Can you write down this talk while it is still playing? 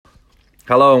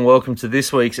Hello and welcome to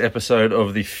this week's episode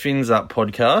of the Fins Up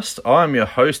podcast. I'm your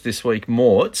host this week,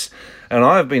 Morts, and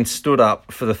I've been stood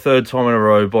up for the third time in a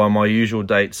row by my usual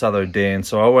date, Sutho Dan.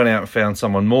 So I went out and found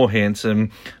someone more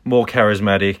handsome, more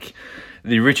charismatic,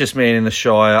 the richest man in the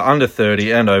Shire, under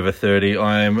 30 and over 30.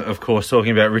 I am, of course,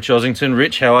 talking about Rich Ossington.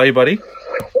 Rich, how are you, buddy?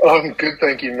 I'm good,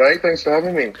 thank you, mate. Thanks for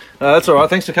having me. That's all right.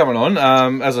 Thanks for coming on.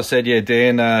 As I said,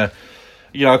 Dan, I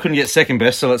couldn't get second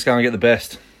best, so let's go and get the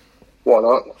best. Why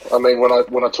not? I mean, when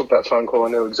I took that phone call, I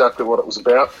knew exactly what it was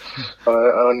about.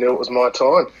 I knew it was my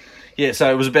time. Yeah,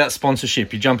 so it was about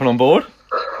sponsorship. You jumping on board?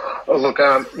 Oh, look,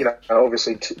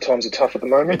 obviously times are tough at the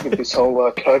moment with this whole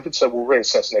COVID, so we'll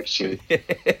reassess next year.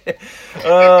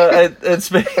 And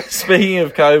speaking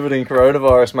of COVID and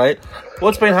coronavirus, mate,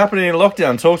 what's been happening in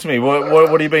lockdown? Talk to me. What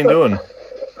have you been doing?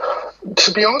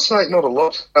 To be honest, mate, not a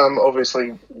lot.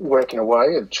 Obviously working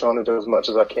away and trying to do as much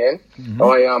as I can. Mm-hmm.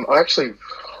 I actually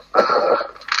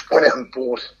went out and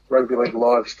bought Rugby League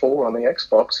Live 4 on the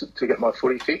Xbox to get my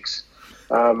footy fix.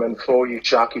 And for all you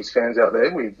Sharkies fans out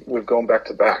there, we've gone back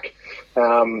to back.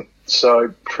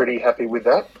 So pretty happy with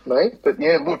that, mate. But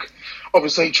yeah, look,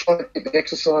 obviously trying to get the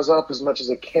exercise up as much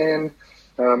as I can.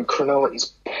 Cronulla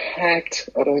is packed.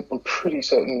 I'm pretty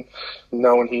certain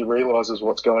no one here realises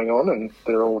what's going on, and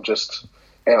they're all just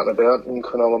out and about in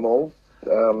Cronulla Mall,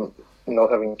 not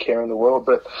having a care in the world.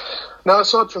 But no,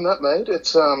 aside from that, mate,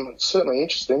 it's certainly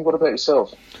interesting. What about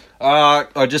yourself?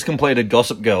 I just completed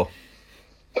Gossip Girl.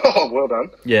 Oh, well done.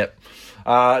 Yeah.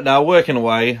 Now, working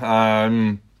away,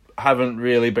 haven't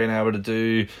really been able to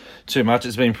do too much.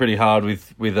 It's been pretty hard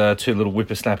with two little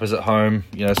whippersnappers at home,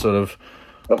 sort of...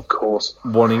 Of course.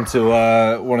 Wanting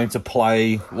to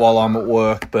play while I'm at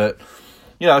work, but,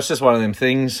 it's just one of them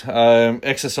things.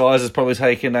 Exercise has probably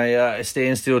taken a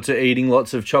standstill to eating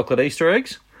lots of chocolate Easter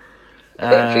eggs.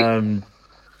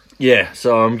 Yeah,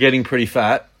 so I'm getting pretty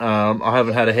fat. I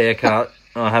haven't had a haircut.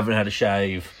 I haven't had a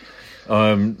shave.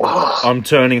 I'm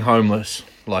turning homeless.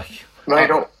 Mate,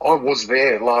 I was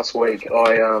there last week.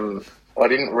 I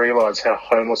didn't realise how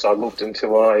homeless I looked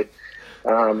until I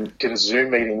did a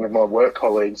Zoom meeting with my work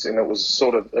colleagues, and it was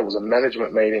a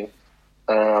management meeting,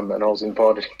 and I was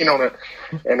invited in on it,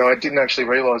 and I didn't actually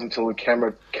realise until the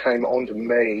camera came onto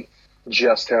me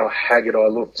just how haggard I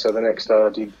looked. So the next day I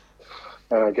did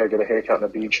go get a haircut and a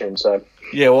beard trim. So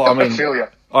yeah, well, I mean, feel you.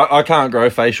 I can't grow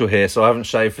facial hair, so I haven't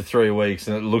shaved for 3 weeks,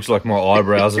 and it looks like my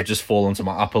eyebrows have just fallen to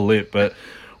my upper lip. But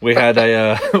we had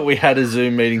a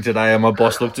Zoom meeting today, and my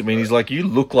boss looked at me and he's like, "You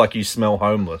look like you smell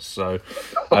homeless." So,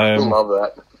 I love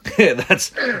that. Yeah,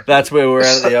 that's where we're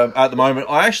at the moment.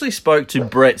 I actually spoke to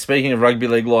Brett. Speaking of Rugby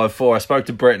League Live 4, I spoke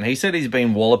to Brett, and he said he's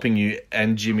been walloping you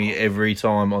and Jimmy every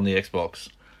time on the Xbox.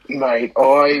 Mate,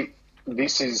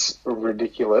 this is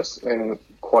ridiculous, and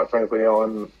quite frankly,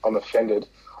 I'm offended.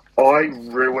 I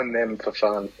ruin them for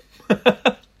fun.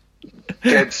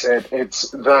 Dead set.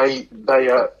 They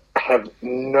have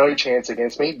no chance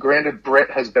against me. Granted, Brett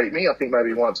has beat me, I think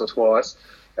maybe once or twice,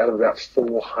 out of about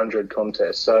 400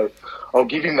 contests. So I'll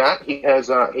give him that. He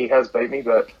has beat me,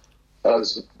 but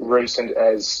as recent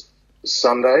as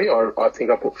Sunday, I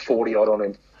think I put 40 odd on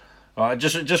him. It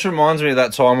just reminds me of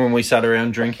that time when we sat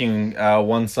around drinking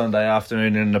one Sunday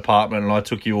afternoon in an apartment, and I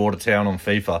took you all to town on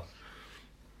FIFA.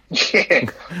 Yeah,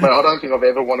 mate, I don't think I've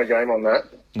ever won a game on that.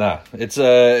 No, it's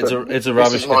a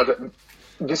rubbish.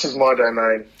 This is my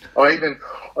domain.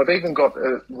 I've even got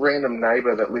a random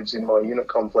neighbour that lives in my unit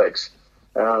complex.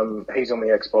 He's on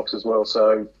the Xbox as well,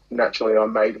 so naturally I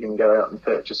made him go out and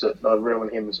purchase it, and I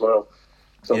ruined him as well.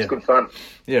 So it's good fun.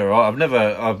 Yeah, right. I've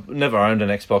never owned an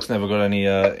Xbox. Never got any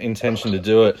intention to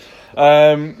do it.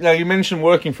 Now you mentioned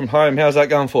working from home. How's that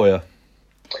going for you?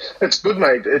 It's good,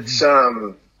 mate. It's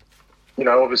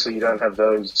obviously you don't have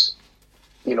those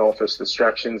in-office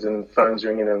distractions and phones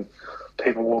ringing and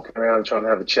people walking around trying to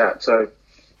have a chat. So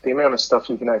the amount of stuff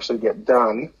you can actually get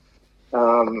done,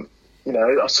 I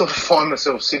sort of find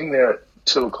myself sitting there at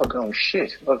 2 o'clock going,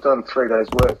 shit, I've done 3 days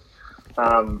work.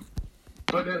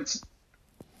 But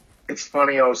it's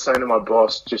funny, I was saying to my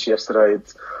boss just yesterday,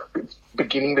 it's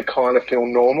beginning to kind of feel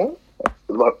normal,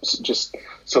 like just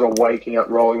sort of waking up,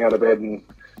 rolling out of bed and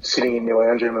sitting in your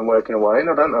lounge room and working away, and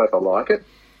I don't know if I like it.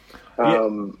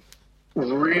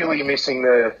 Really missing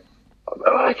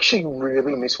I actually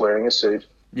really miss wearing a suit.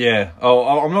 Yeah.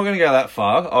 Oh, I'm not going to go that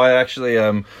far. I actually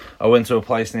I went to a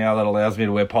place now that allows me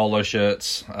to wear polo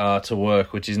shirts to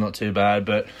work, which is not too bad.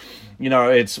 But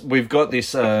we've got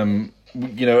this.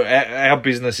 Our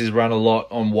business is run a lot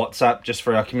on WhatsApp just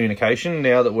for our communication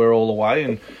now that we're all away,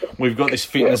 and we've got this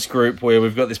fitness group where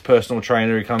we've got this personal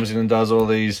trainer who comes in and does all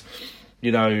these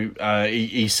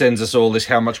he sends us all this,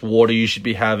 how much water you should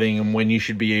be having and when you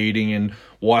should be eating and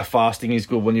why fasting is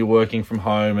good when you're working from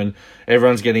home, and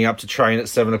everyone's getting up to train at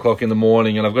 7 o'clock in the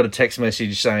morning, and I've got a text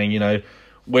message saying,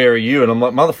 where are you? And I'm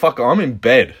like, motherfucker, I'm in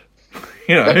bed.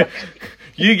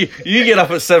 You get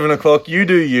up at 7 o'clock, you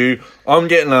do you. I'm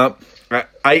getting up at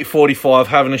 8:45,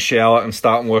 having a shower and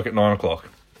starting work at 9 o'clock.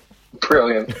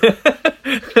 Brilliant.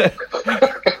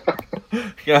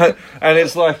 And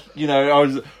it's like,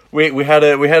 we had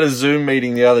a Zoom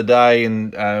meeting the other day,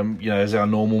 and as our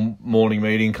normal morning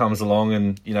meeting comes along,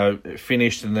 and it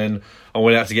finished, and then I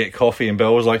went out to get coffee, and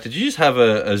Belle was like, "Did you just have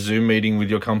a Zoom meeting with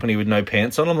your company with no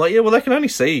pants on?" I'm like, "Yeah, well, they can only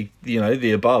see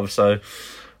the above." So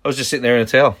I was just sitting there in a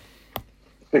towel.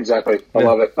 Exactly. I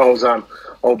love it.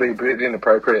 I'll be a bit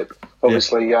inappropriate.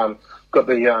 Obviously, got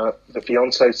the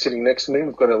fiance sitting next to me.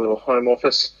 We've got a little home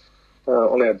office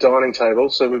on our dining table,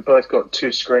 so we've both got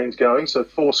 2 screens going. So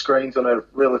 4 screens on a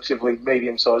relatively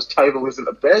medium-sized table isn't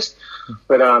the best.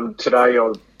 But today, it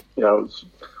was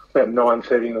about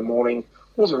 9:30 in the morning.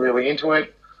 Wasn't really into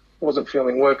it. Wasn't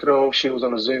feeling work at all. She was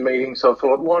on a Zoom meeting, so I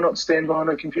thought, why not stand behind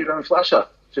her computer and flash her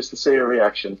just to see her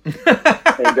reaction?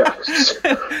 And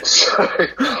so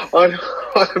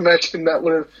I'd imagine that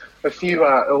would have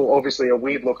obviously a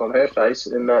weird look on her face,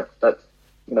 and that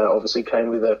obviously came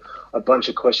with a bunch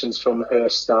of questions from her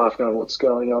staff going, what's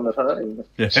going on at home?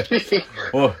 Yeah.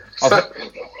 Well,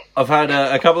 I've had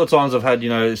a couple of times I've had,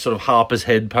 sort of Harper's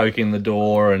head poking the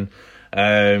door, and,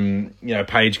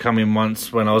 Paige come in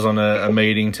once when I was on a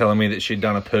meeting telling me that she'd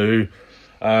done a poo.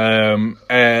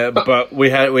 But we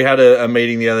had a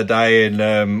meeting the other day,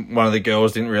 and one of the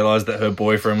girls didn't realise that her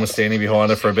boyfriend was standing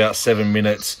behind her for about 7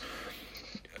 minutes.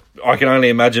 I can only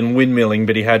imagine windmilling,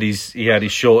 but he had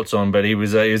his shorts on, but he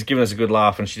was giving us a good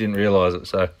laugh, and she didn't realise it.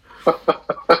 So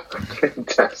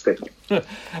fantastic. So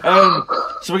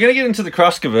we're going to get into the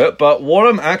crust of it, but what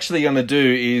I'm actually going to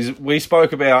do is, we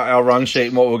spoke about our run sheet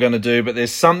and what we're going to do, but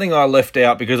there's something I left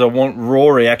out because I want raw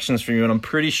reactions from you, and I'm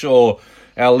pretty sure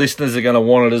our listeners are going to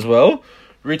want it as well.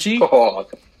 Richie,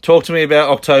 talk to me about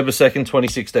October 2nd,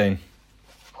 2016.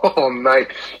 Oh, mate,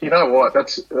 you know what?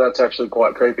 That's actually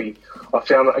quite creepy. I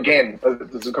found, again,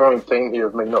 there's a growing theme here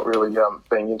of me not really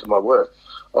being into my work.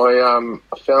 I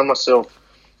found myself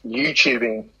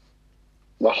YouTubing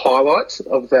the highlights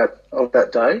of that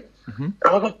day. Mm-hmm. And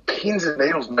I got pins and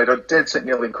needles, mate. I dead set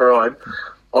nearly cried.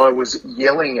 I was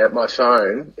yelling at my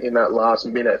phone in that last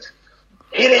minute.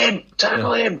 Hit him!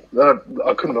 Tackle him!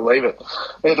 I couldn't believe it.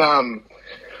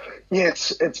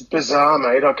 It's bizarre,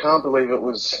 mate. I can't believe it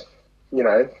was,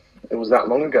 it was that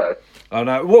long ago. I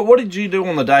know. What did you do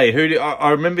on the day?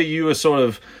 I remember you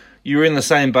were in the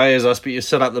same bay as us, but you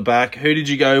set up the back. Who did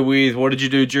you go with? What did you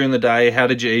do during the day? How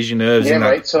did you ease your nerves? Yeah,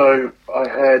 mate. So I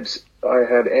had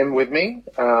Em with me,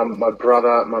 my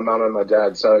brother, my mum, and my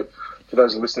dad. So for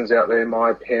those listeners out there,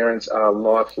 my parents are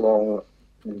lifelong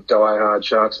die-hard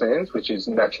Sharks fans, which is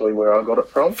naturally where I got it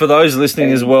from. For those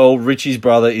listening as well, Richie's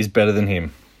brother is better than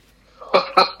him.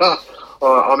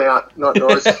 I'm out, not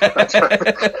yours.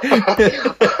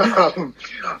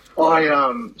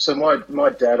 So my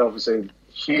dad, obviously,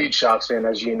 huge Sharks fan,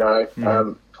 as you know.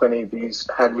 Plenty of these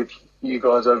had with you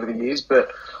guys over the years,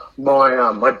 but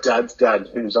my dad's dad,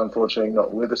 who's unfortunately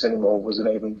not with us anymore, was an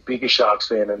even bigger Sharks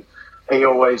fan, and he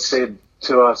always said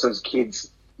to us as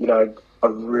kids, I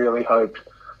really hope,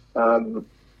 I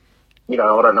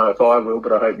don't know if I will,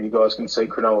 but I hope you guys can see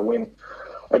Cronulla win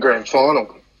a grand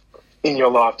final in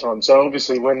your lifetime. So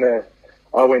obviously when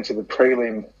I went to the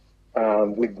prelim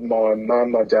with my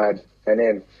mum, my dad, and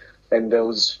Em, and there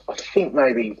was, I think,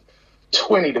 maybe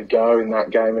 20 to go in that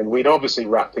game, and we'd obviously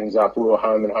wrapped things up. We were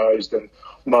home and hosed, and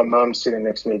my mum sitting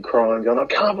next to me crying, going, I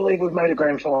can't believe we've made a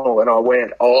grand final, and I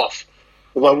went off.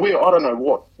 Like I don't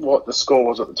know what the score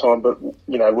was at the time, but,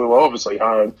 we were obviously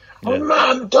home. Yeah. Oh,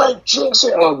 Mum, don't jinx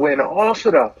it. I went off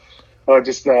at her.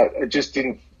 It just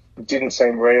didn't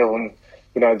seem real, and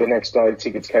the next day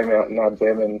tickets came out and nabbed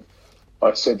them, and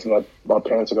I said to my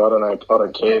parents, I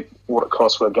don't care what it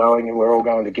costs, we're going, and we're all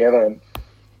going together.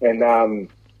 And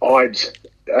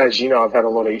as you know, I've had a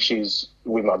lot of issues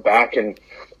with my back, and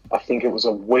I think it was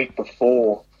a week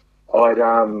before I'd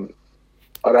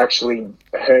actually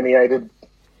herniated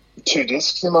 2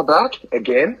 discs in my back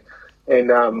again.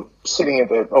 And sitting at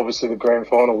the grand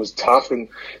final was tough, and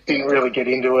didn't really get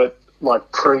into it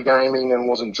like pre-gaming, and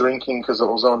wasn't drinking because I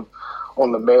was on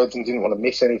the meds and didn't want to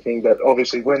miss anything. But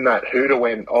obviously when that hooter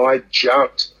went, I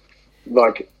jumped,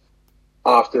 like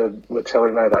after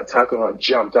Latelli made that tackle, I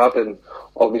jumped up, and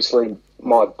obviously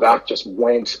my back just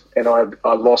went, and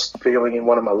I lost feeling in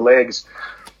one of my legs,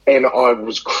 and I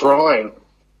was crying.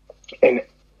 And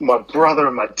my brother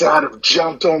and my dad have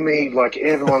jumped on me, like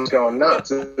everyone's going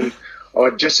nuts. And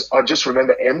I just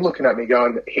remember Em looking at me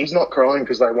going, he's not crying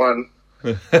because they won.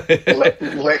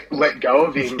 let go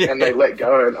of him, and they let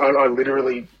go, and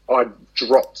I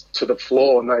dropped to the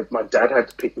floor, and my dad had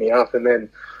to pick me up, and then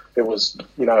it was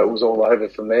all over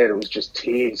from there. It was just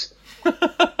tears.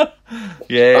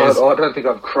 Yeah, I don't think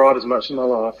I've cried as much in my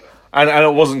life. And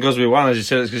it wasn't because we won, as you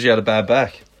said, it's because you had a bad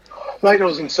back. Mate, I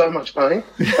was in so much pain.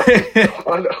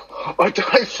 I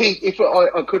don't think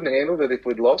I couldn't handle it if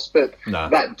we'd lost, but No.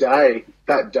 that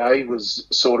day was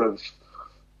sort of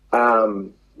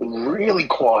really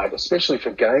quiet, especially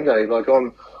for game day. Like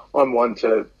I'm one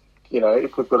to,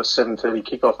 if we've got a 7:30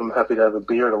 kickoff, I'm happy to have a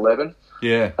beer at 11.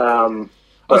 Yeah. I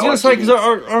was going to say, because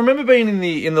I remember being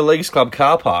in the Leagues Club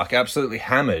car park, absolutely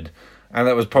hammered, and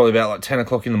that was probably about like 10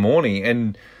 o'clock in the morning,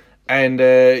 and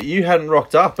you hadn't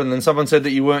rocked up, and then someone said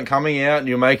that you weren't coming out and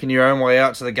you were making your own way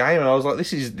out to the game, and I was like,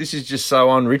 this is just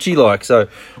so un-Richie like. So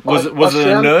was it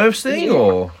a nerves thing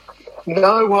or?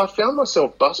 No, well, I found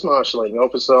myself bus marshalling.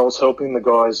 Obviously, I was helping the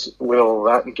guys with all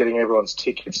that and getting everyone's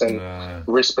tickets and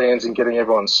wristbands and getting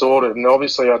everyone sorted. And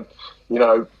obviously, I'd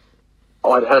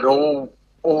had all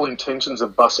intentions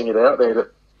of bussing it out there.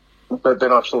 But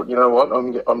then I thought, you know what,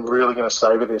 I'm really going to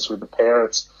savour this with the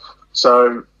parents.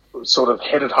 So sort of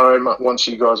headed home once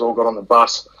you guys all got on the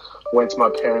bus, went to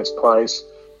my parents' place.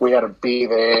 We had a beer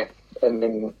there, and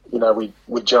then,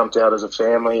 we jumped out as a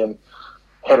family and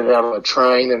headed out on a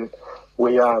train, and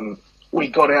we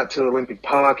got out to Olympic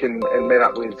Park and met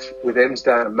up with Em's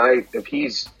dad, a mate of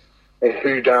his,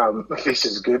 who this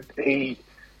is good. He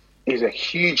is a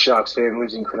huge Sharks fan,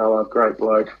 lives in Cronulla, great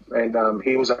bloke, and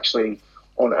he was actually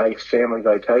on a family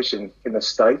vacation in the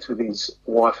States with his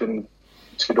wife and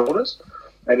 2 daughters,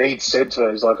 and he'd said to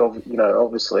her, he's like,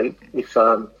 obviously, if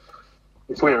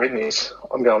we're in this,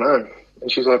 I'm going home.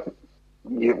 And she's like,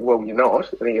 well, you're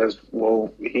not. And he goes,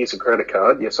 well, here's a credit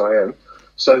card. Yes, I am.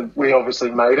 So we obviously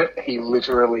made it. He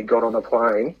literally got on a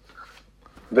plane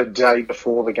the day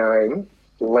before the game,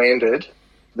 landed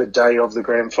the day of the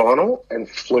grand final, and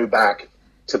flew back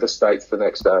to the States the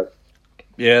next day.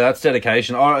 Yeah, that's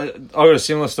dedication. I got a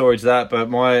similar story to that, but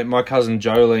my cousin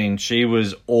Jolene, she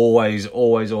was always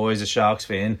a Sharks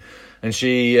fan, and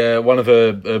she one of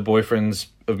her boyfriends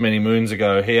of many moons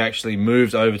ago, he actually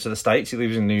moved over to the States. He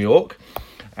lives in New York,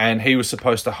 and he was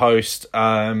supposed to host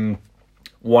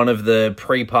one of the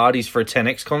pre-parties for a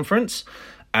 10X conference.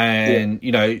 And,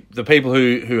 the people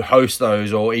who host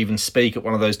those or even speak at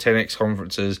one of those 10X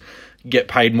conferences get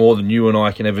paid more than you and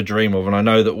I can ever dream of. And I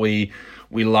know that we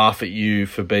laugh at you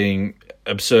for being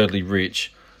absurdly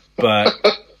rich, but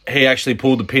he actually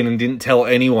pulled the pin and didn't tell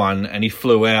anyone, and he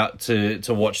flew out to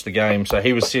watch the game. So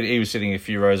he was sitting a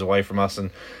few rows away from us,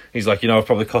 and he's like, I've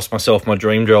probably cost myself my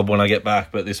dream job when I get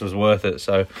back, but this was worth it.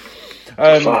 So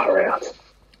far out.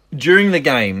 During the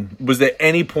game, was there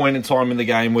any point in time in the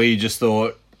game where you just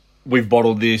thought, we've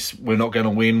bottled this, we're not going to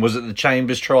win? Was it the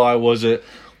Chambers try? Was it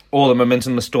all the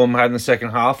momentum the Storm had in the second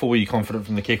half, or were you confident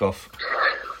from the kickoff?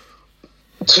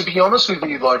 To be honest with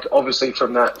you, obviously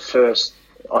from that first,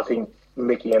 I think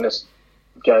Mickey Ennis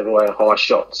gave away a high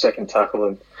shot, second tackle,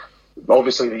 and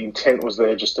obviously the intent was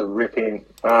there just to rip in.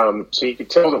 So you could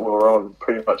tell that we were on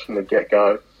pretty much from the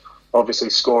get-go. Obviously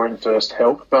scoring first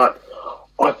helped, but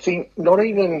I think not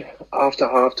even after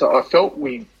half-time, I felt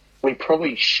we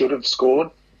probably should have scored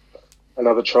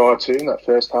another try or two in that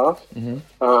first half.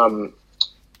 Mm-hmm.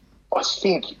 I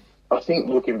think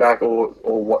looking back or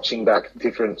watching back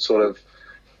different sort of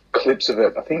clips of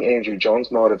it, I think Andrew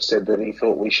Johns might have said that he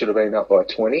thought we should have been up by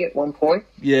 20 at one point.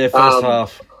 Yeah, first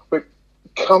half. But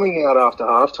coming out after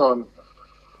halftime,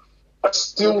 I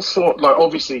still thought,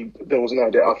 obviously there was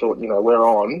no doubt. I thought, we're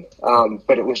on.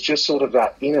 But it was just sort of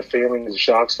that inner feeling as a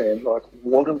Sharks fan,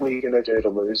 what are we going to do to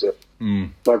lose it? Mm.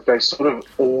 They sort of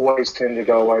always tend to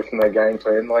go away from their game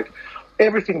plan.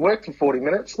 Everything worked for 40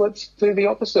 minutes. Let's do the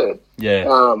opposite. Yeah.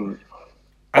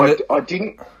 I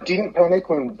didn't panic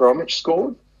when Bromwich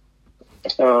scored. I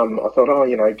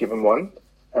thought, give them one.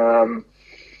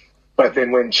 But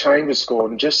then when Chambers scored,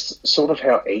 and just sort of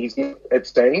how easy it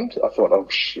seemed, I thought, oh,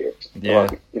 shit. Yeah.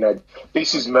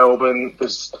 This is Melbourne.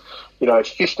 There's,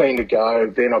 15 to go.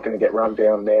 They're not going to get run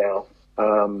down now.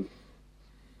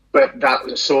 But that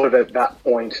was sort of at that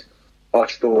point, I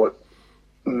thought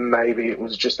maybe it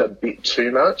was just a bit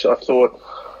too much. I thought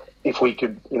if we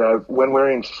could, when we're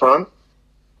in front,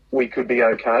 we could be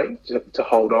okay to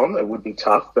hold on. It would be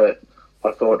tough, but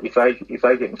I thought if they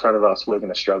get in front of us, we're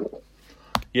going to struggle.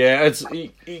 Yeah,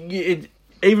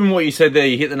 even what you said there,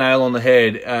 you hit the nail on the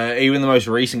head. Even the most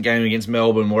recent game against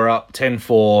Melbourne, we're up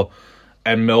 10-4,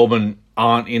 and Melbourne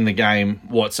aren't in the game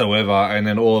whatsoever, and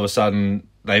then all of a sudden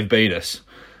they've beat us.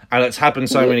 And it's happened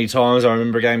so many times. I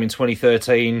remember a game in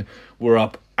 2013, we're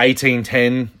up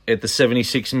 18-10 at the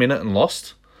 76th minute and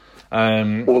lost.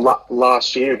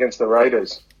 Last year against the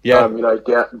Raiders. Yeah.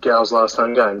 Gal's last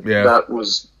home game. Yeah. That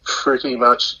was pretty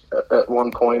much at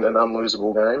one point an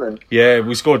unlosable game. And yeah,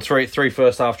 we scored three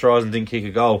first half tries and didn't kick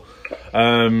a goal.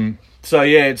 So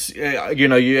yeah, it's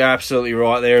you're absolutely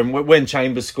right there. And when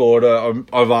Chambers scored,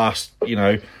 I've asked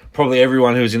probably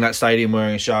everyone who was in that stadium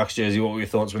wearing a Sharks jersey, what were your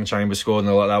thoughts when Chambers scored? And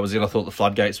they're like, that was it. I thought the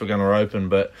floodgates were going to open,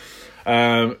 but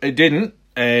it didn't.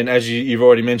 And as you've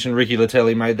already mentioned, Ricky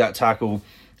Latelli made that tackle.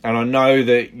 And I know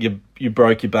that you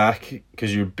broke your back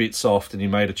because you're a bit soft and you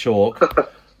made a chalk.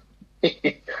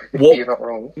 You're not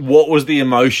wrong. What was the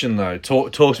emotion, though?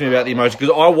 Talk to me about the emotion.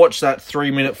 Because I watched that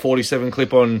 3-minute 47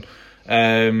 clip on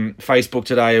Facebook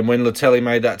today, and when Latelli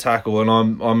made that tackle, and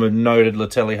I'm a noted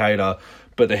Latelli hater,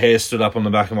 but the hair stood up on the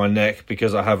back of my neck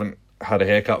because I haven't had a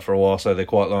haircut for a while, so they're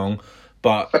quite long.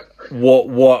 But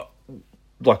what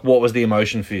was the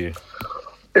emotion for you?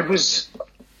 It was,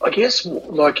 I guess,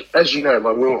 as you know,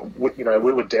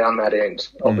 we were down that end,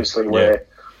 obviously, where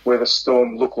the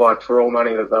Storm looked like for all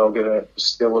money that they were going to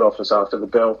steal it off us after the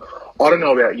bell. I don't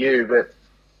know about you, but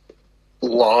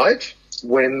live,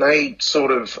 when they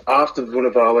sort of, after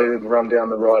Vunivalu had run down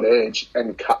the right edge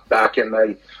and cut back and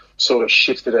they sort of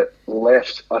shifted it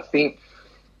left, I think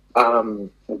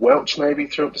Welch maybe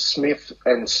threw it to Smith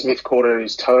and Smith caught it at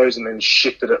his toes and then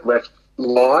shifted it left.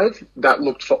 Live, that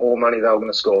looked for all money they were going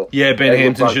to score. Yeah, Ben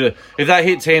Hampton should have. If that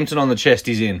hits Hampton on the chest,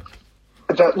 he's in.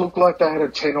 That looked like they had a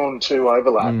 10-on-2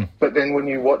 overlap. But then when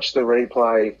you watch the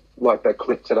replay, like that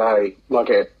clip today,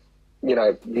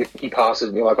 he passes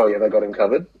and you're like, oh yeah, they got him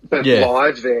covered. But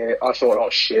live there, I thought,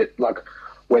 oh shit,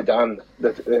 we're done.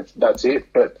 That's it.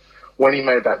 But when he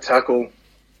made that tackle,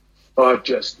 I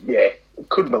just,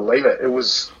 couldn't believe it.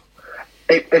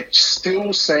 It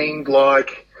still seemed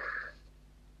like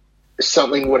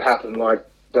something would happen, like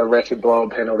the ref would blow a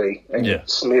penalty and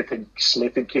Smith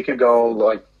would kick a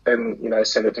goal, and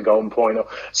send it to Golden Point or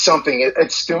something.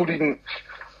 It still didn't.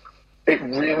 It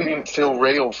really didn't feel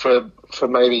real for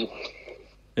maybe,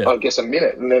 I guess, a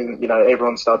minute, and then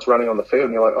everyone starts running on the field,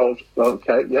 and you're like, oh,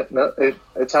 okay,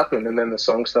 it's happened, and then the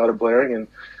song started blaring, and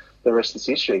the rest is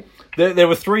history. There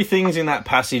were three things in that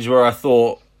passage where I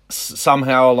thought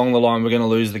somehow along the line we're going to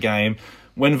lose the game.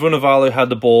 When Vunivalu had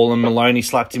the ball and Maloney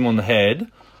slapped him on the head,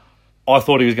 I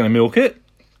thought he was going to milk it,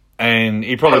 and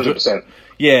he probably 100%.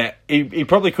 Yeah, he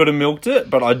probably could have milked it,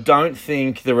 but I don't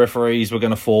think the referees were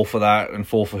going to fall for that and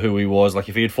fall for who he was. Like,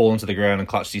 if he had fallen to the ground and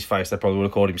clutched his face, they probably would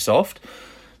have called him soft.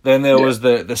 Then there was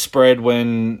the spread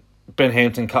when Ben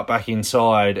Hampton cut back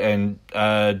inside, and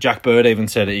Jack Bird even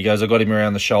said it. He goes, I got him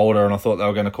around the shoulder, and I thought they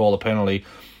were going to call a penalty.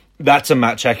 That's a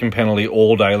match-hacking penalty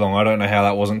all day long. I don't know how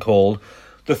that wasn't called.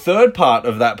 The third part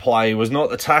of that play was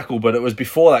not the tackle, but it was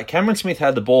before that. Cameron Smith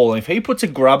had the ball, and if he puts a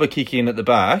grubber kick in at the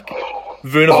back,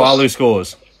 Vunivalu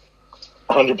scores.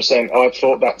 100%. I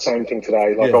thought that same thing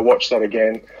today. I watched that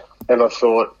again, and I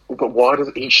thought, but why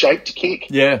does he shake to kick?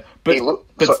 Yeah, but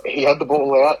he had the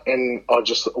ball out, and I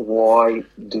just, why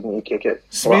didn't he kick it?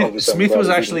 Smith was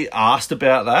actually asked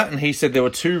about that, and he said there were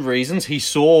two reasons. He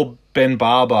saw Ben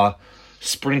Barber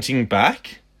sprinting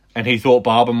back, and he thought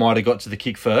Barber might have got to the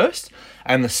kick first.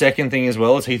 And the second thing as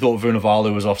well is he thought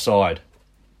Vunivalu was offside.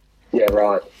 Yeah,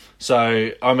 right.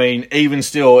 So, I mean, even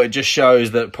still, it just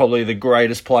shows that probably the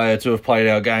greatest player to have played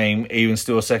our game even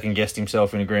still second-guessed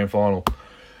himself in a grand final.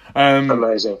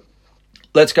 Amazing.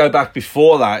 Let's go back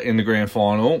before that in the grand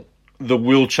final. The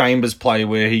Will Chambers play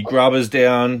where he grubbers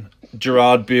down,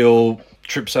 Gerard Beale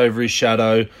trips over his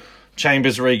shadow,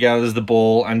 Chambers regathers the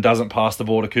ball and doesn't pass the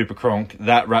ball to Cooper Cronk.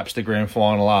 That wraps the grand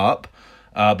final up.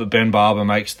 But Ben Barber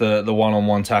makes the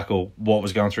one-on-one tackle. What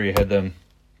was going through your head then?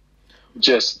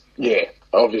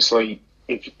 Obviously,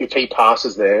 if he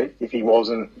passes there, if he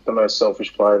wasn't the most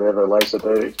selfish player to ever lace a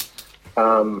boot,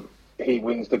 he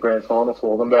wins the grand final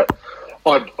for them. But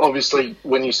obviously,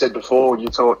 when you said before, you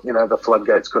thought, the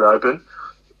floodgates could open.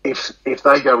 If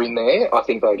they go in there, I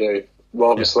think they do.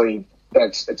 Well, obviously,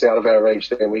 it's out of our reach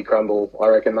there. We crumble. I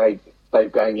reckon they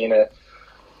bang in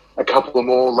a couple of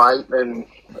more late and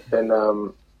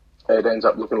it ends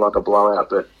up looking like a blowout.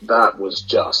 But that was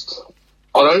just...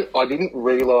 I didn't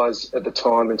realise at the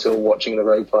time until watching the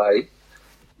replay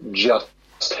just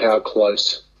how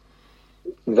close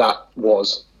that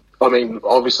was. I mean,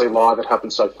 obviously live it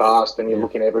happened so fast and you're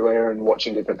looking everywhere and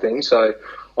watching different things. So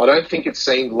I don't think it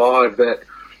seemed live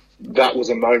that was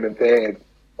a moment there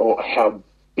or how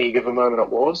big of a moment it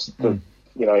was.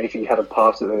 if he hadn't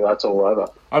passed it, then that's all over.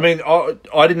 I mean,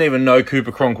 I didn't even know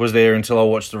Cooper Cronk was there until I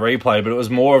watched the replay, but it was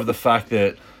more of the fact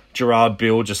that Gerard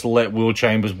Bill just let Will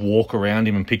Chambers walk around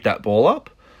him and pick that ball up.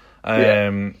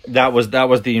 That was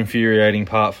the infuriating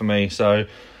part for me. So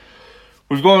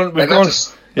we've gone.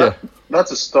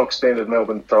 That's a stock standard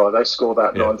Melbourne throw. They score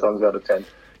that 9 times out of 10.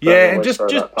 Yeah, and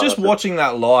just watching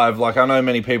that live, like I know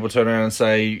many people turn around and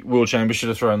say Will Chambers should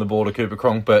have thrown the ball to Cooper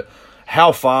Cronk, but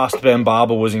how fast Ben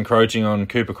Barber was encroaching on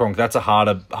Cooper Cronk, that's a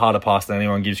harder pass than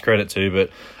anyone gives credit to. But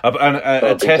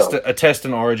a test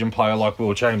and origin player like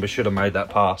Will Chambers should have made that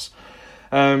pass.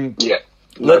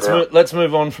 Let's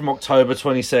move on from October the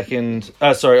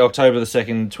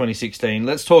 2nd, 2016.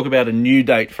 Let's talk about a new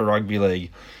date for rugby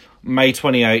league. May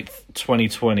 28th,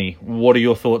 2020. What are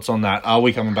your thoughts on that? Are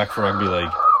we coming back for rugby league?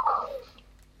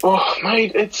 Oh,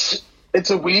 mate, it's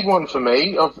a weird one for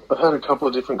me. I've had a couple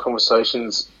of different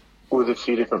conversations with a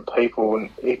few different people, and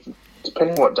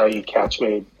depending on what day you catch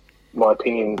me, my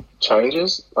opinion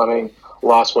changes. I mean,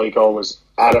 last week I was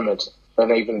adamant,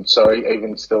 and even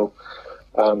still,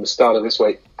 the start of this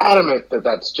week, adamant that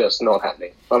that's just not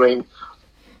happening. I mean,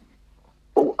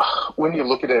 when you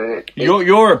look at it...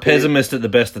 You're a pessimist at the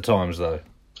best of times, though.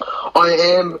 I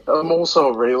am. I'm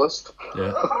also a realist.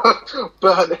 Yeah.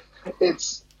 But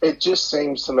it just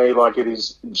seems to me like it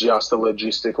is just a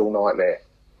logistical nightmare.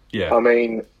 Yeah. I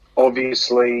mean,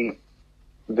 obviously,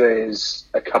 there's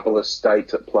a couple of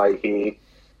states at play here.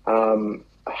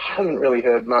 I haven't really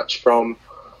heard much from,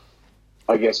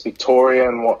 I guess, Victoria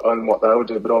and what they would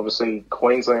do, but obviously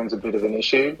Queensland's a bit of an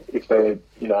issue if they're,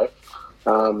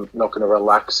 not going to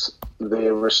relax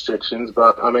their restrictions.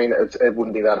 But, I mean, it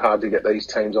wouldn't be that hard to get these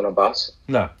teams on a bus.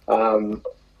 No.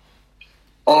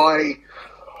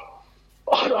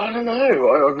 I don't know.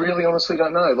 I really honestly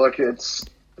don't know. Like, it's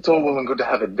all well and good to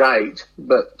have a date,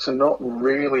 but to not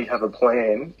really have a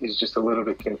plan is just a little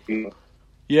bit confusing.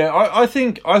 Yeah, I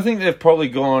think they've probably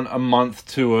gone a month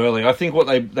too early. I think what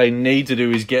they need to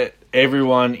do is get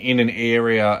everyone in an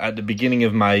area at the beginning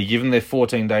of May, give them their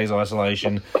 14 days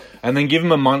isolation, and then give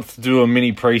them a month to do a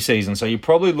mini preseason. So you're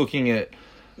probably looking at,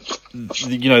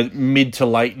 mid to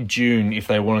late June if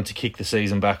they wanted to kick the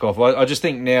season back off. I just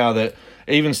think now that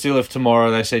even still, if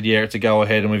tomorrow they said, it's a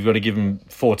go-ahead and we've got to give them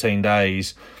 14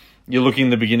 days, you're looking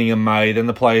the beginning of May, then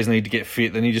the players need to get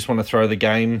fit, then you just want to throw the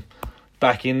game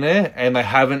back in there, and they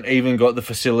haven't even got the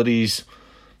facilities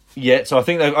yet. So I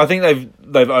think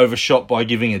they've overshot by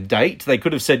giving a date. They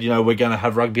could have said, we're going to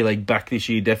have rugby league back this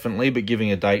year, definitely, but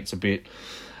giving a date's a bit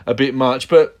much.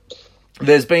 But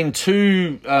there's been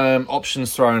two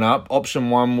options thrown up. Option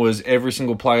one was every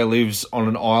single player lives on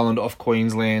an island off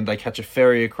Queensland. They catch a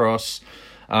ferry across,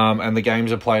 and the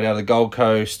games are played out of the Gold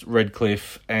Coast,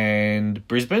 Redcliffe, and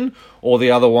Brisbane. Or the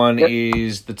other one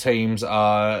is the teams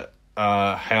are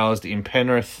housed in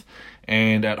Penrith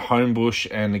and at Homebush,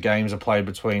 and the games are played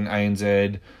between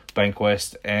ANZ,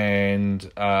 Bankwest,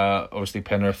 and obviously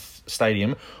Penrith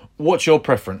Stadium. What's your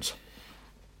preference?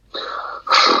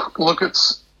 Look,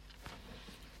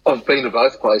 I've been to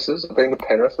both places. I've been to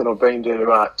Penrith and I've been to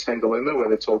Tangalooma, where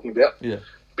they're talking about. Yeah.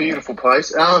 Beautiful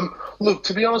place. Look,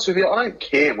 to be honest with you, I don't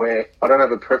care where. I don't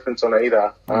have a preference on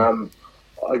either.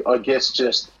 I guess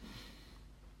just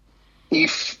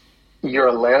if you're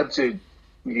allowed to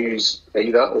use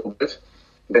either or both,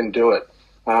 then do it.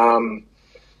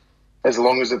 As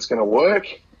long as it's going to work,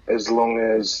 as long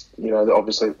as,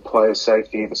 obviously the players'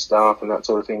 safety, the staff and that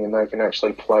sort of thing, and they can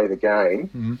actually play the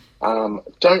game.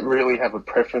 Don't really have a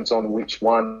preference on which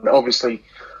one. Obviously,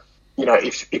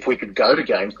 if we could go to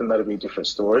games, then that'd be a different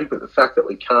story. But the fact that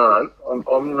we can't,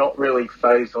 I'm not really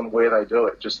phased on where they do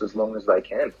it, just as long as they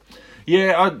can.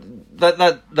 Yeah,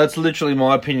 that's literally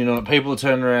my opinion on it. People are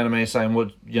turning around to me saying,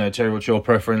 "What, Terry? What's your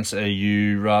preference? Are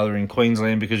you rather in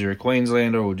Queensland because you're a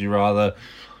Queenslander, or would you rather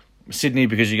Sydney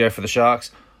because you go for the Sharks?"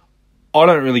 I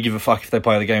don't really give a fuck if they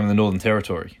play the game in the Northern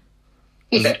Territory.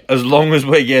 As long as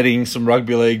we're getting some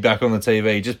rugby league back on the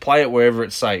TV, just play it wherever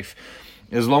it's safe.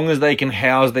 As long as they can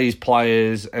house these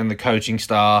players and the coaching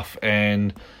staff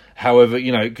and however,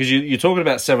 because you're talking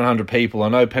about 700 people. I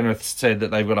know Penrith said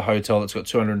that they've got a hotel that's got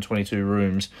 222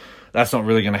 rooms. That's not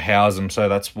really going to house them, so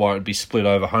that's why it'd be split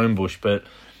over Homebush. But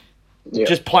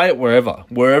just play it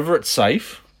wherever it's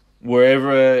safe,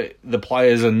 wherever the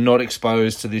players are not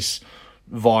exposed to this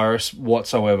virus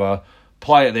whatsoever.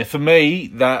 Play it there. For me,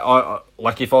 that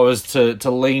if I was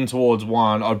to lean towards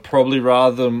one, I'd probably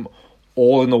rather them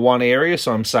all in the one area.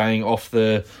 So I'm saying off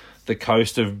the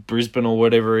coast of Brisbane or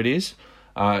whatever it is,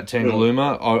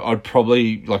 Tangalooma. I'd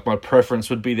probably, my preference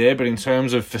would be there. But in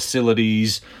terms of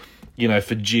facilities,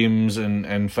 for gyms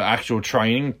and for actual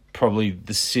training, probably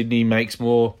the Sydney makes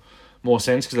more more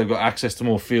sense because they've got access to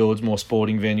more fields, more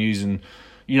sporting venues, and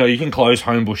you can close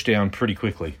Homebush down pretty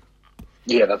quickly.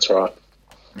 Yeah, that's right.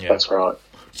 Yeah. That's right.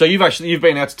 So you've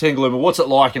been out to Tangalooma. What's it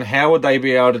like, and how would they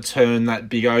be able to turn that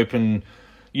big open?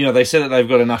 They said that they've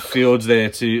got enough fields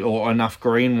there or enough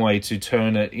greenway to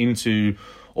turn it into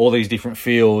all these different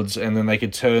fields, and then they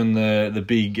could turn the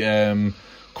big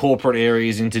corporate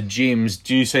areas into gyms.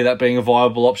 Do you see that being a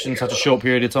viable option in such a short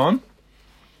period of time?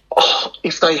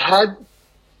 If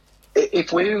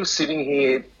we were sitting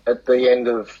here at the end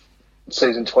of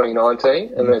season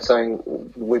 2019 and they're saying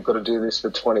we've got to do this for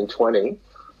 2020,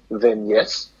 then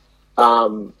yes.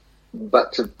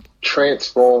 But to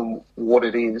transform what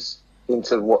it is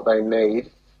into what they need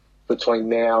between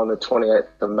now and the 28th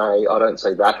of May, I don't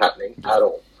see that happening at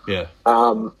all. Yeah.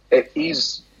 It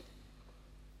is,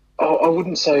 I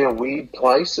wouldn't say a weird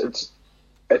place. It's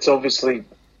obviously,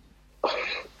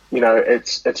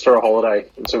 it's for a holiday.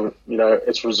 It's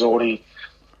resorty.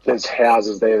 There's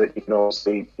houses there that you can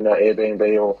obviously,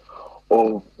 Airbnb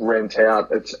or rent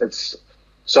out. It's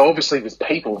so obviously there's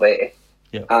people there.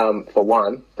 Yeah. For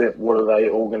one, what are they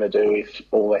all going to do if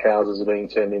all the houses are being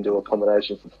turned into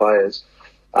accommodation for players?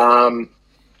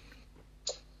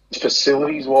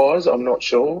 Facilities wise, I'm not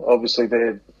sure. Obviously,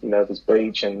 there's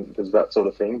beach and there's that sort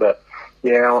of thing. But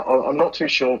yeah, I'm not too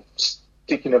sure.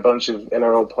 Sticking a bunch of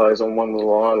NRL players on one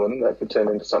little island, that could turn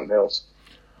into something else.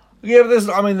 Yeah, but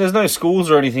there's no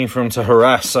schools or anything for them to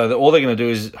harass. So all they're going to do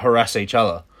is harass each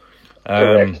other.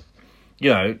 Correct.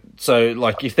 So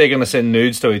like if they're going to send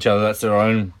nudes to each other, that's their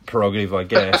own prerogative, I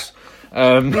guess.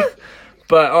 But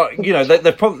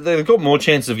they've got more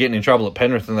chances of getting in trouble at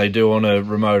Penrith than they do on a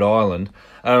remote island.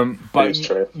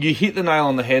 But you hit the nail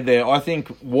on the head there. I think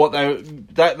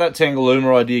that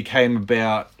Tangalooma idea came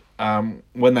about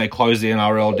when they closed the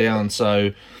NRL down.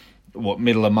 So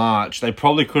middle of March? They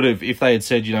probably could have, if they had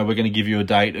said, we're going to give you a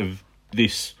date of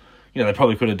this. They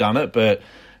probably could have done it, but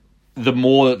the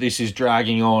more that this is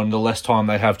dragging on, the less time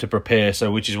they have to prepare. So,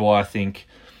 which is why I think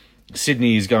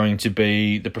Sydney is going to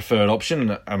be the preferred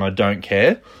option, and I don't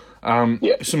care.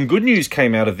 Some good news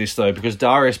came out of this, though, because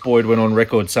Darius Boyd went on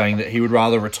record saying that he would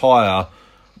rather retire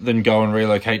than go and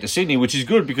relocate to Sydney, which is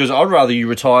good because I'd rather you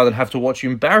retire than have to watch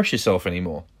you embarrass yourself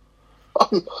anymore.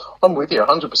 I'm with you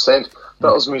 100%.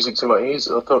 That was music to my ears.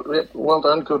 I thought, well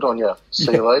done, good on you.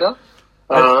 See you later.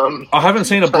 I haven't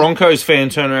seen a Broncos fan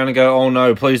turn around and go, oh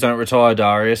no, please don't retire,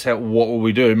 Darius. What will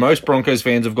we do? Most Broncos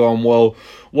fans have gone, well,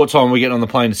 what time are we getting on the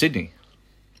plane to Sydney?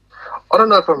 I don't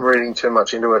know if I'm reading too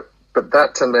much into it, but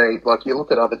that to me, like you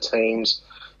look at other teams,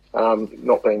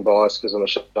 not being biased because I'm a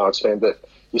Sharks fan, but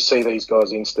you see these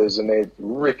guys Instas and they're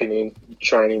ripping in,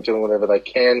 training, doing whatever they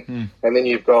can, and then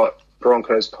you've got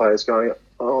Broncos players going,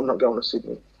 oh, I'm not going to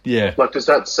Sydney. Yeah. Like, does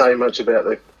that say much about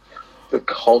the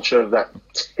culture of that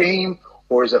team?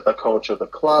 Or is it the culture of the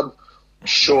club?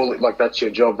 Surely, like, that's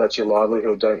your job, that's your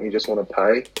livelihood. Don't you just want to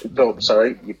pay?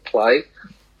 You play,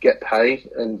 get paid,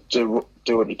 and do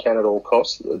what you can at all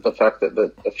costs. The fact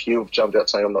that a few have jumped out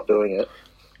saying, I'm not doing it.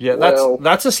 Yeah,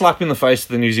 that's a slap in the face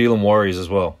to the New Zealand Warriors as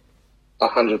well.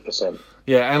 100%.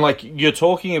 Yeah, and, like, you're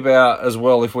talking about as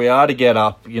well, if we are to get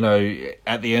up,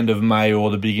 at the end of May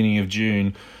or the beginning of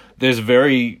June,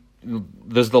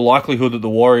 there's the likelihood that the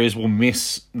Warriors will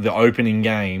miss the opening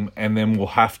game and then will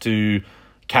have to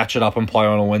catch it up and play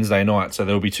on a Wednesday night. So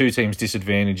there'll be two teams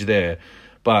disadvantaged there.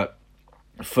 But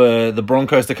for the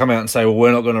Broncos to come out and say, well,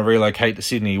 we're not going to relocate to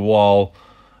Sydney while,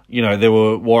 there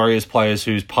were Warriors players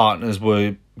whose partners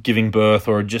were giving birth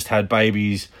or had just had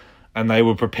babies and they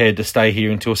were prepared to stay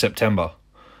here until September.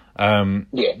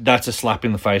 That's a slap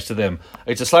in the face to them.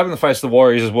 It's a slap in the face to the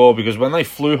Warriors as well because when they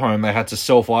flew home, they had to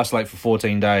self-isolate for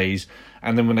 14 days.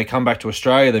 And then when they come back to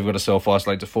Australia, they've got to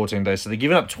self-isolate to 14 days. So they're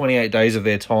giving up 28 days of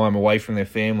their time away from their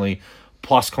family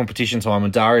plus competition time.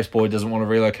 And Darius Boyd doesn't want to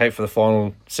relocate for the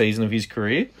final season of his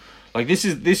career. Like, this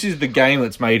is the game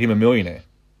that's made him a millionaire.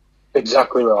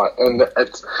 Exactly right. And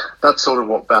that's sort of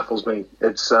what baffles me.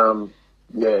 It's, I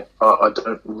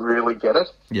don't really get it.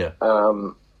 Yeah.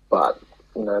 But...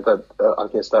 I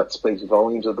guess that speaks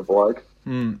volumes of the bloke.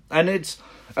 And it's,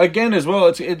 again, as well,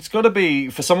 it's got to be,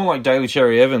 for someone like Daly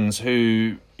Cherry Evans,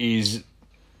 who is,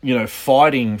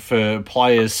 fighting for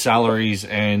players' salaries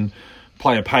and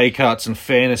player pay cuts and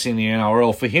fairness in the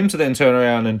NRL, for him to then turn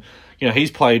around and, he's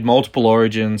played multiple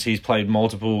Origins, he's played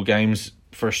multiple games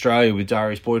for Australia with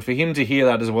Darius Boyd, for him to hear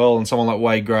that as well, and someone like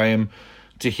Wade Graham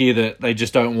to hear that they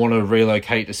just don't want to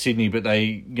relocate to Sydney, but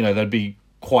they'd be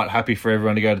quite happy for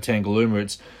everyone to go to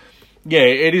Tangalooma.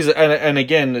 It is, and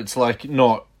again, it's like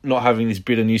not having this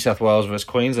bitter New South Wales versus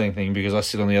Queensland thing because I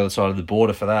sit on the other side of the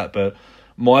border for that. But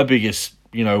my biggest,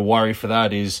 worry for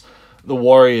that is the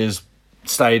Warriors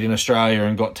stayed in Australia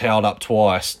and got towed up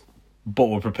twice, but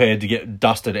were prepared to get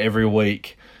dusted every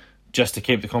week just to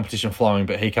keep the competition flowing,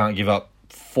 but he can't give up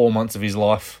 4 months of his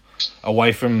life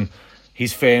away from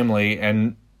his family,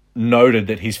 and noted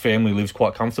that his family lives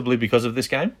quite comfortably because of this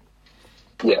game.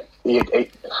 Yeah, the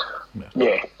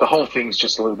whole thing's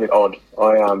just a little bit odd.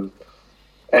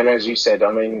 And as you said,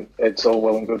 I mean, it's all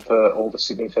well and good for all the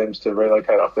Sydney teams to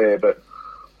relocate up there, but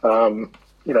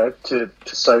you know, to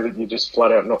say that you're just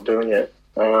flat out not doing it,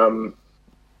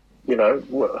 you know,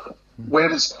 where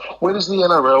does the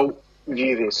NRL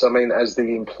view this? I mean, as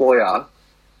the employer,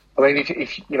 I mean,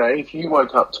 if you know, if you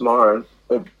woke up tomorrow,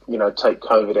 you know, take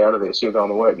COVID out of this, you're going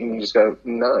to work, and you just go,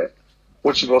 no,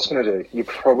 what's your boss going to do? You're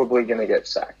probably going to get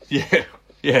sacked.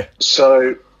 Yeah.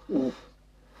 So, you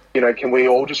know, can we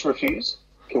all just refuse?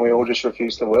 Can we all just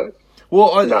refuse to work?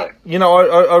 Well, No. You know,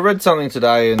 I read something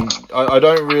today, and I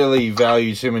don't really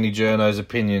value too many journos'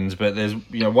 opinions, but there's,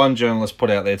 you know, one journalist put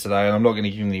out there today, and I'm not going to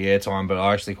give him the airtime, but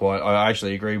I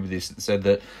actually agree with this. It said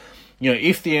that, you know,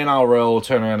 if the NRL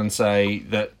turn around and say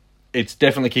that it's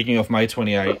definitely kicking off May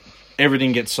 28,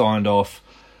 everything gets signed off,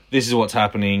 this is what's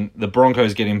happening, the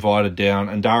Broncos get invited down,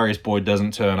 and Darius Boyd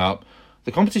doesn't turn up,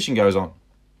 the competition goes on.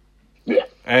 Yeah.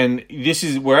 And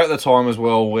we're at the time as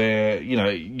well where, you know,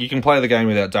 you can play the game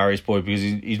without Darius Boyd because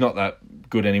he's not that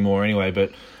good anymore anyway.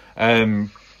 But,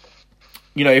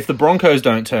 you know, if the Broncos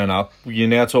don't turn up, you're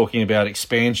now talking about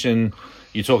expansion.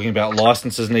 You're talking about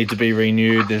licenses need to be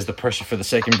renewed. There's the pressure for the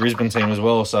second Brisbane team as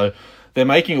well. So they're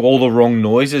making all the wrong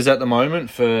noises at the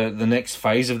moment for the next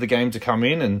phase of the game to come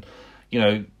in. And, you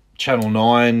know, Channel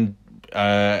 9...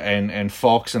 and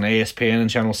Fox and ESPN and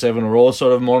Channel 7 are all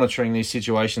sort of monitoring these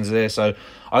situations there. So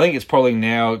I think it's probably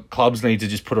now clubs need to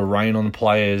just put a rein on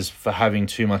players for having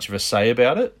too much of a say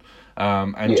about it.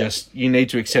 Just, you need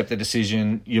to accept the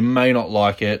decision. You may not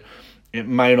like it. It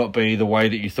may not be the way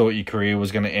that you thought your career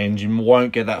was going to end. You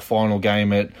won't get that final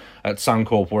game at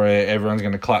Suncorp where everyone's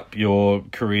going to clap your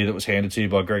career that was handed to you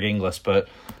by Greg Inglis. But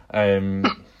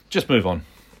just move on.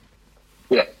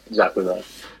 Yeah, exactly right.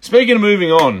 Speaking of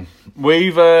moving on,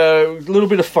 we've a little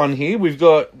bit of fun here. We've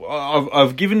got.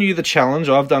 I've given you the challenge.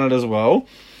 I've done it as well.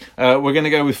 We're going to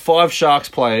go with 5 Sharks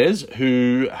players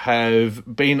who have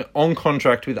been on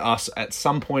contract with us at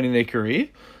some point in their career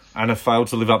and have failed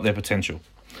to live up their potential.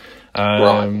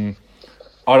 Right.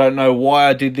 I don't know why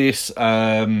I did this.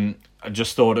 I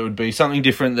just thought it would be something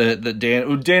different that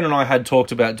Dan and I had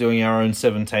talked about doing our own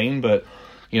 17, but.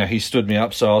 You know, he stood me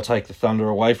up, so I'll take the thunder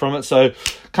away from it. So,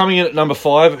 coming in at number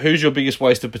 5, who's your biggest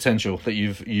waste of potential that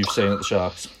you've seen at the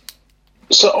Sharks?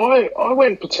 So I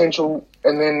went potential,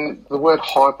 and then the word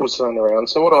hype was thrown around.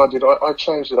 So what I did, I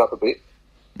changed it up a bit,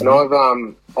 and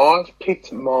I've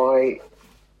picked my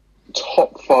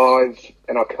top 5,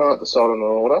 and I can't decide on an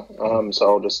order, so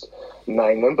I'll just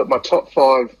name them. But my top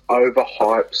 5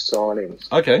 overhyped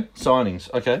signings. Okay, signings.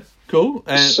 Okay, cool.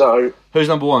 And so who's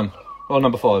number 1 or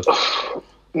number 5?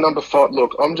 Number 5,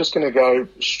 look, I'm just going to go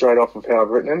straight off of how I've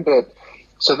written them, but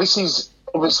so this is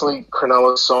obviously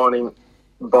Cronulla signing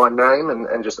by name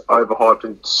and just overhyped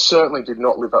and certainly did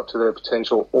not live up to their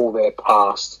potential or their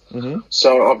past. Mm-hmm.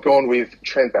 So I've gone with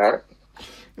Trent Barrett.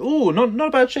 Ooh, not a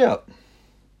bad shout.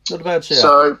 Not a bad shout.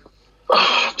 So,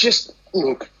 just,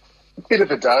 look, a bit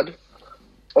of a dud.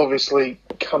 Obviously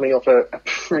coming off a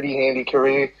pretty handy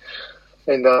career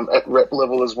and at rep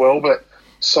level as well, but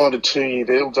signed a 2-year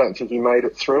deal. Don't think he made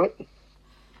it through it.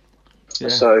 Yeah.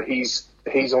 So he's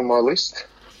on my list.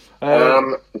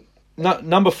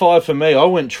 Number 5 for me, I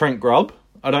went Trent Grubb.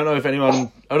 I don't know if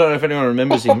anyone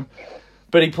remembers him,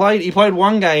 but he played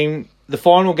one game, the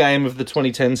final game of the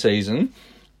 2010 season.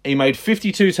 He made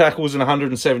 52 tackles and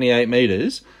 178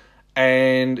 metres,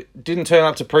 and didn't turn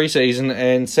up to pre-season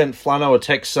and sent Flano a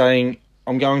text saying,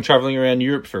 "I'm going travelling around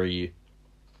Europe for a year."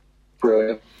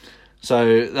 Brilliant.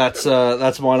 So that's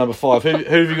my number 5. Who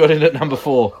have you got in at number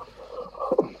 4?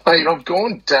 Mate, I've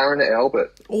gone Darren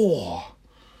Albert. Oh,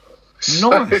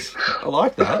 nice. I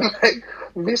like that. Mate,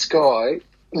 this guy,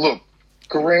 look,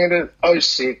 granted,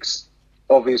 06,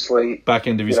 obviously. Back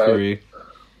end of his career.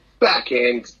 Back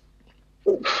end.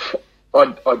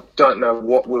 I don't know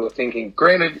what we were thinking.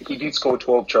 Granted, he did score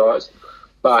 12 tries,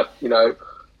 but,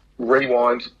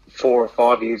 rewind 4 or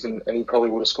 5 years and he probably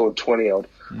would have scored 20-odd.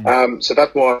 So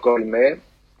that's why I've got him there.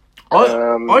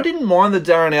 I didn't mind the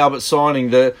Darren Albert signing.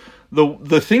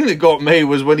 The thing that got me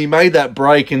was when he made that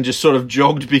break and just sort of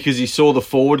jogged because he saw the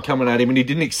forward coming at him and he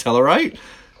didn't accelerate.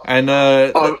 And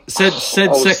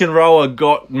second rower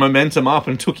got momentum up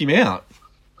and took him out.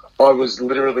 I was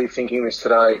literally thinking this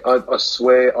today. I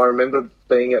swear, I remember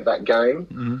being at that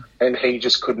game, and he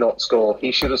just could not score.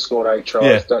 He should have scored 8 tries.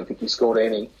 Yeah. Don't think he scored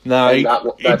any. No, And he that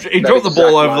dropped the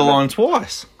ball exact over the moment- line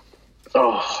twice.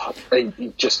 Oh,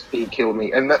 he killed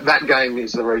me. And that game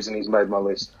is the reason he's made my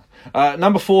list.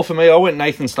 Number 4 for me, I went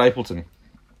Nathan Stapleton.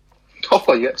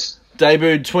 Oh, yes.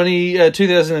 Debuted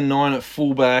 2009 at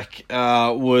fullback,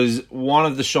 was one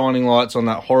of the shining lights on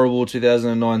that horrible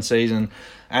 2009 season,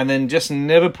 and then just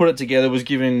never put it together, was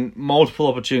given multiple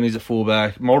opportunities at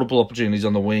fullback, multiple opportunities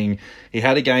on the wing. He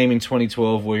had a game in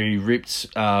 2012 where he ripped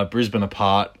Brisbane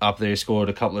apart up there, scored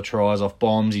a couple of tries off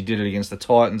bombs. He did it against the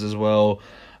Titans as well.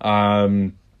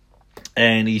 And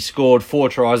he scored 4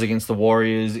 tries against the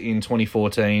Warriors in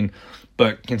 2014.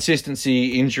 But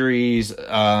consistency, injuries,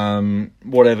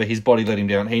 whatever, his body let him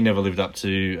down. He never lived up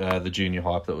to the junior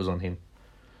hype that was on him.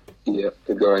 Yeah,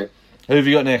 agree. Who have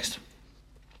you got next?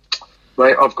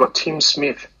 Mate, I've got Tim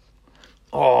Smith.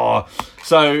 Oh,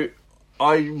 so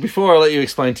before I let you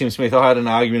explain Tim Smith, I had an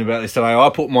argument about this today. I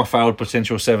put my failed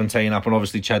potential 17 up, and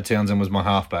obviously Chad Townsend was my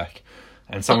halfback.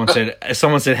 And someone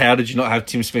said, how did you not have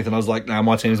Tim Smith? And I was like, no,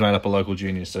 my team's made up of local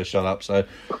juniors, so shut up. So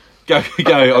go.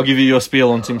 I'll give you your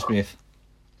spiel on Tim Smith.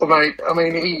 Mate, I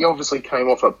mean, he obviously came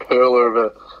off a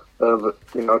perler of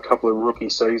a couple of rookie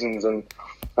seasons, and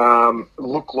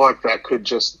looked like that could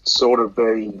just sort of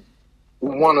be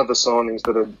one of the signings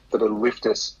that would lift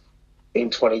us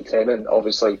in 2010, and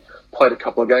obviously played a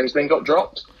couple of games, then got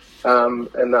dropped,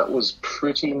 and that was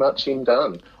pretty much him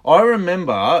done. I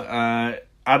remember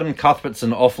Adam Cuthbertson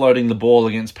offloading the ball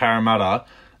against Parramatta,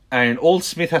 and all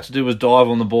Smith had to do was dive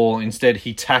on the ball. Instead,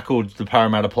 he tackled the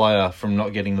Parramatta player from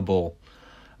not getting the ball.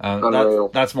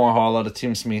 That's my highlight of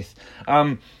Tim Smith.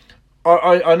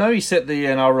 I know he set the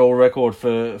NRL record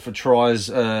for try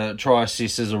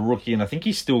assists as a rookie, and I think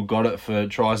he still got it for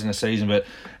tries in a season, but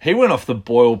he went off the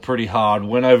boil pretty hard,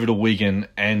 went over to Wigan,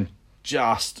 and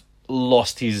just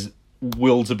lost his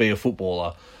will to be a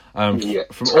footballer. From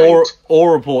all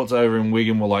reports over in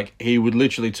Wigan were like he would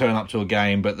literally turn up to a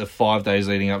game, but the 5 days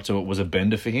leading up to it was a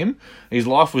bender for him. His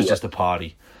life was just a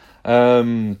party.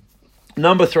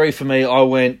 Number 3 for me, I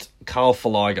went Carl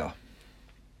Faliga.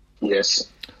 Yes.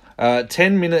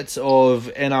 10 minutes of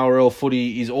NRL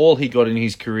footy is all he got in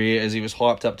his career, as he was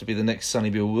hyped up to be the next Sonny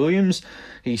Bill Williams.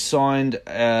 He signed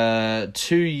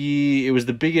 2 year. It was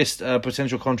the biggest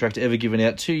potential contract ever given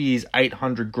out. 2 years,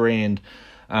 $800,000,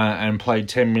 and played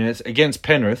 10 minutes against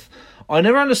Penrith. I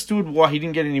never understood why he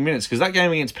didn't get any minutes, because that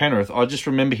game against Penrith, I just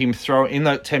remember him throwing in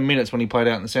that 10 minutes when he played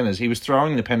out in the centres. He was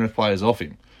throwing the Penrith players off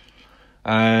him,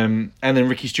 and then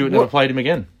Ricky Stewart never played him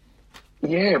again.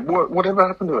 Yeah, whatever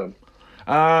happened to him?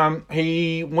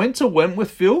 He went to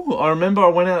Wentworthville. I remember I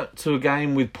went out to a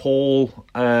game with Paul.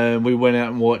 We went out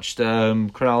and watched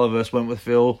Cronulla versus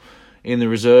Wentworthville in the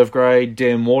reserve grade.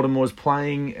 Dan Mortimer was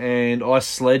playing, and I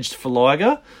sledged for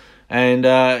Liga, and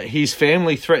his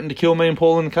family threatened to kill me and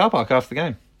Paul in the car park after the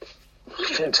game.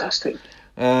 Fantastic.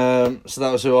 So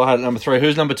that was who I had at number 3.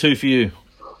 Who's number 2 for you?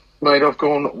 Mate, I've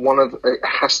gone it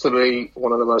has to be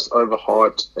one of the most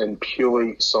overhyped and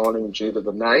purely signing due to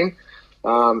the name.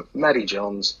 Matty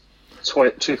Johns,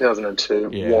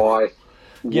 2002. Yeah. Why?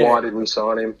 Yeah. Why did we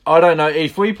sign him? I don't know.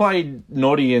 If we played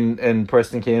Noddy and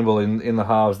Preston Campbell in the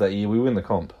halves that year, we win the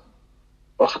comp.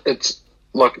 It's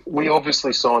like we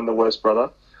obviously signed the worst brother.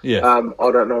 Yeah.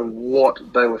 I don't know what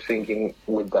they were thinking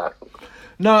with that.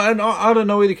 No, and I don't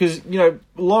know either, because, a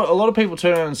lot of people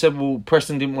turned around and said, well,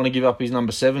 Preston didn't want to give up his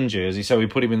number 7 jersey, so we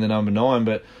put him in the number 9,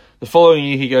 but the following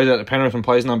year he goes out to Penrith and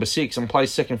plays number 6 and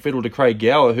plays second fiddle to Craig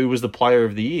Gower, who was the player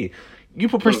of the year. You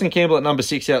put Preston Campbell at number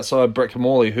 6 outside Brett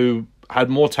Camorley, who had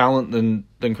more talent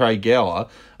than Craig Gower,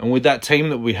 and with that team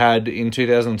that we had in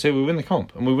 2002, we win the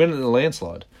comp, and we win it in a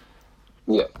landslide.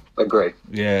 Yeah, agree.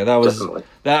 Yeah, that was Definitely.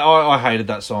 that. I hated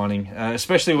that signing,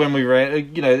 especially when we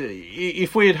ran.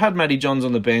 If we had Matty Johns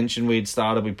on the bench and we'd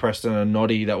started with Preston and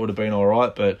Noddy, that would have been all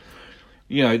right. But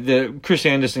the Chris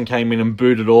Anderson came in and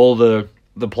booted all the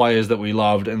players that we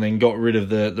loved, and then got rid of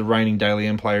the reigning Daily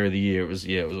M Player of the Year. It was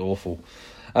awful.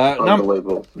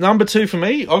 Unbelievable. Number 2 for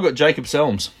me, I got Jacob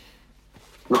Selms.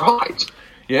 Right.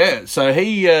 Yeah, so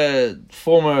he,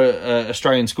 former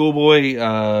Australian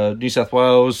schoolboy, New South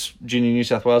Wales, junior New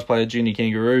South Wales player, junior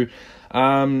Kangaroo,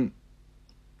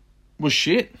 was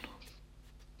shit.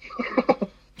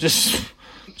 just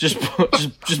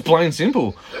plain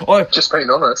simple. Just being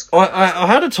honest. I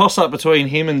had a toss-up between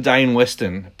him and Dane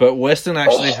Weston, but Weston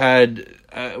actually had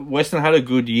a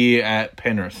good year at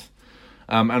Penrith,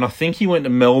 and I think he went to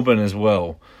Melbourne as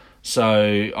well.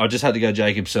 So I just had to go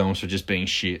Jacob Selms for just being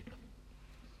shit.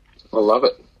 I love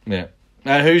it. Yeah.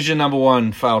 Who's your number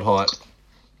 1 failed height?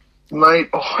 Mate,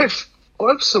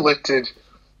 I've selected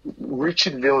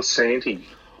Richard Villasanti,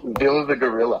 Villa the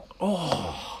Gorilla.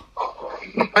 Oh,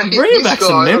 Mate, bring back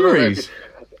some memories.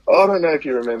 I don't know if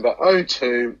you remember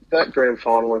 2002, that grand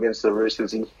final against the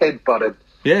Roosters. He headbutted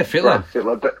Fittler. Brad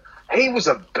Fittler, but he was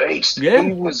a beast. Yeah.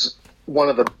 He was one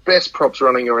of the best props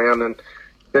running around, and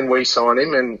then we signed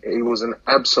him, and he was an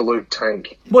absolute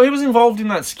tank. Well, he was involved in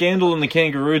that scandal in the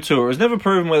Kangaroo Tour. It was never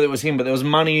proven whether it was him, but there was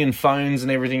money and phones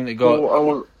and everything that got...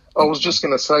 Well, I was just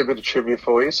going to say a bit of trivia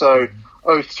for you. So,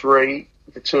 2003,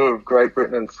 the tour of Great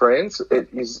Britain and France, it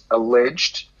is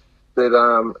alleged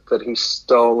that he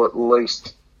stole at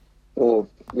least,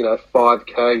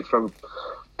 5K from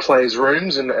players'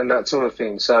 rooms and that sort of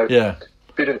thing. So, Yeah.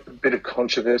 bit of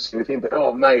controversy with him. But,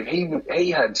 oh, mate,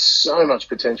 he had so much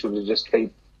potential to just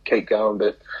keep going,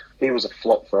 but he was a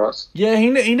flop for us. Yeah,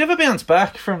 he never bounced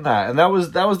back from that, and that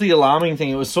was the alarming thing.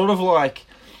 It was sort of like,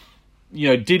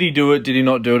 did he do it? Did he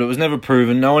not do it? It was never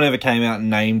proven. No one ever came out and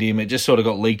named him. It just sort of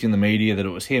got leaked in the media that it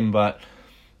was him, but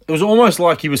it was almost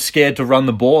like he was scared to run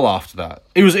the ball after that.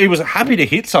 He was happy to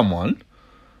hit someone,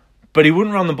 but he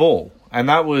wouldn't run the ball, and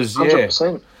that was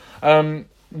 100%.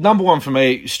 Number one for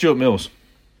me, Stuart Mills.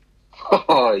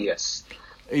 Oh, yes.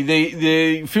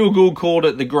 The Phil Gould called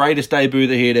it the greatest debut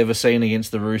that he had ever seen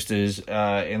against the Roosters,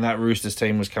 and that Roosters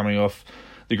team was coming off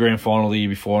the grand final the year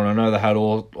before, and I know they had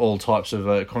all types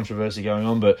of controversy going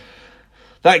on, but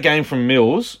that game from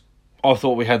Mills, I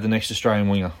thought we had the next Australian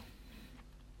winger.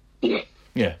 Yeah.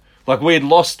 Yeah. Like we'd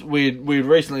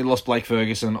recently lost Blake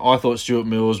Ferguson. I thought Stuart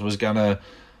Mills was going to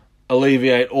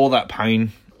alleviate all that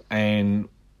pain, and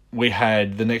we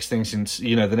had the next thing since,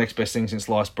 the next best thing since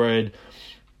sliced bread.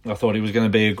 I thought he was going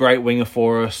to be a great winger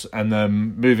for us and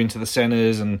then move into the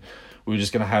centres, and we were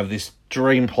just going to have this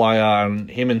dream player, and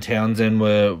him and Townsend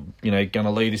were, going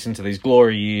to lead us into these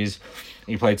glory years.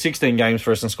 He played 16 games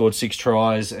for us and scored 6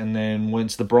 tries, and then went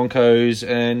to the Broncos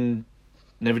and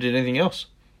never did anything else.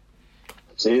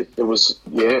 See, it was,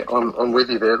 I'm with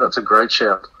you there. That's a great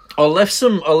shout. I left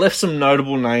some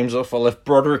notable names off. I left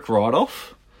Broderick Wright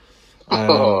off.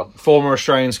 Former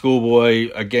Australian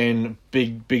schoolboy, again,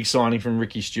 big signing from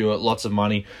Ricky Stewart, lots of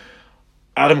money.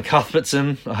 Adam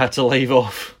Cuthbertson, I had to leave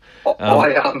off. I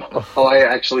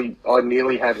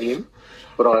nearly had him,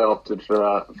 but I opted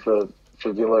for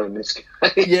Villa in this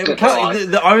case. Yeah, but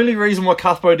the only reason why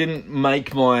Cuthbo didn't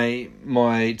make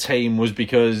my team was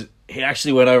because he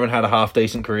actually went over and had a half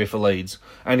decent career for Leeds,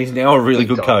 and he's now a really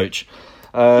good coach.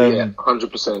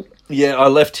 100%. Yeah, I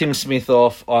left Tim Smith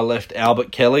off. I left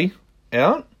Albert Kelly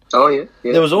out. Oh, yeah.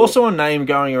 There was also a name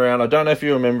going around. I don't know if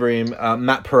you remember him,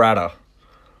 Matt Parada.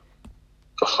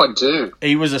 I do.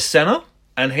 He was a centre,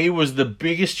 and he was the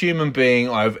biggest human being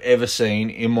I've ever seen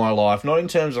in my life. Not in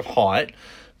terms of height,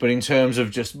 but in terms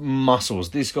of just muscles.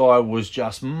 This guy was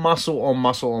just muscle on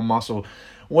muscle on muscle.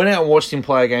 Went out and watched him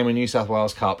play a game in New South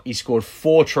Wales Cup. He scored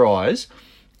 4 tries,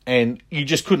 and you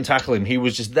just couldn't tackle him. He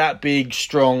was just that big,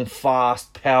 strong,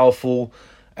 fast, powerful.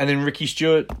 And then Ricky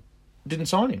Stewart didn't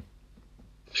sign him.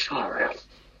 Far out.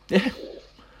 Yeah.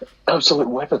 Absolute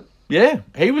weapon. Yeah,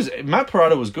 Matt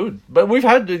Parada was good. But we've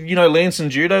had, Lance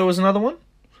and Judo was another one.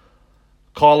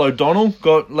 Kyle O'Donnell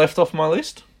got left off my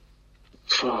list.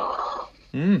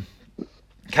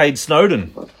 Cade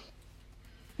Snowden.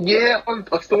 Yeah,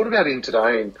 I thought about him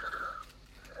today, and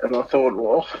I thought,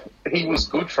 well, he was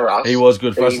good for us. He was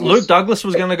good for us. Luke Douglas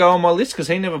was going to go on my list because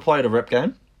he never played a rep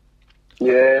game.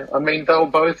 Yeah, I mean, they were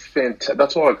both fantastic.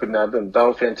 That's why I couldn't have them. They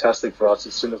were fantastic for us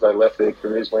as soon as they left, their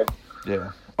careers went.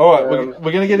 Yeah. All right,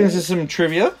 we're going to get into some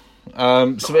trivia.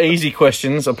 Some easy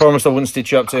questions. I promised I wouldn't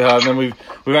stitch you up too hard. And then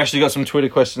we've actually got some Twitter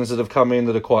questions that have come in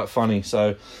that are quite funny.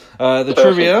 So the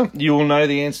trivia, you will know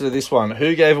the answer to this one.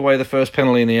 Who gave away the first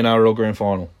penalty in the NRL Grand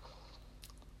Final?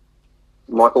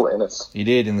 Michael Ennis. He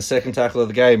did, in the second tackle of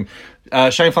the game.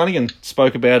 Shane Flanagan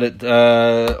spoke about it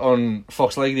on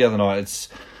Fox League the other night.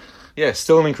 It's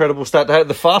still an incredible stat to have.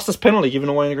 The fastest penalty given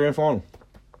away in a grand final.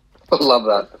 I love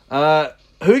that.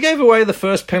 Who gave away the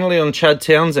first penalty on Chad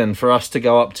Townsend for us to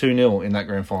go up 2-0 in that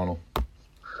grand final?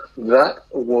 That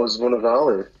was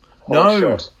Vunivalu.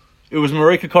 No, it was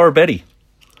Marika Korobetti.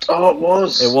 Oh, it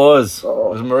was. It was.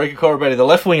 Oh. It was Marika Korobetti, the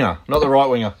left winger, not the right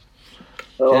winger.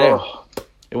 Oh. Yeah.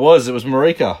 It was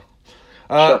Marika.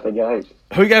 Shut the gate.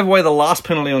 Who gave away the last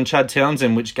penalty on Chad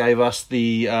Townsend, which gave us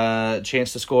the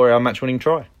chance to score our match-winning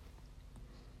try?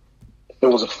 It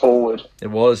was a forward. It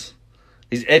was.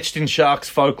 He's etched in Sharks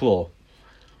folklore.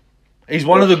 He's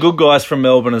one of the good guys from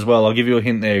Melbourne as well. I'll give you a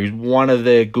hint there. He's one of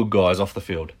their good guys off the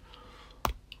field.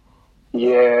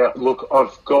 Yeah, look,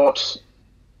 I've got...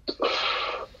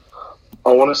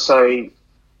 I want to say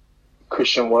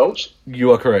Christian Welch.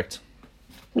 You are correct.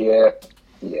 Yeah.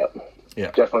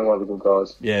 Yeah. Definitely one of the good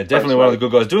guys. Yeah, definitely one of the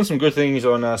good guys. Doing some good things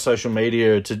on social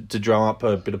media to drum up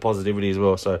a bit of positivity as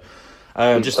well. So,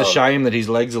 just a shame that his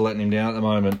legs are letting him down at the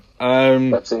moment.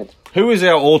 That's it. Who is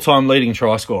our all-time leading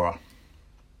try scorer?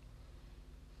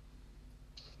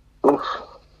 Oof.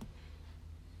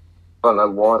 I don't know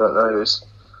why I don't know this.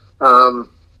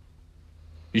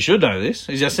 You should know this.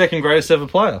 He's our second greatest ever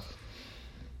player.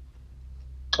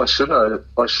 I should know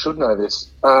this.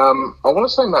 I want to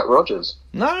say Matt Rogers.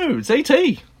 No, it's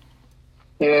E.T.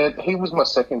 Yeah, he was my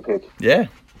second pick. Yeah.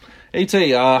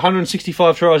 E.T.,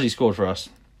 165 tries he scored for us.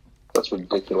 That's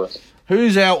ridiculous.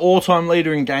 Who's our all-time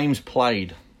leader in games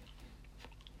played?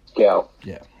 Gal.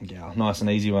 Yeah, nice and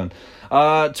easy one.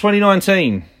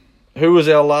 2019, who was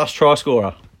our last try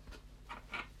scorer?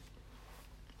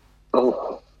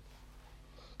 Oh,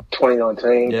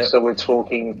 2019. Yep. So we're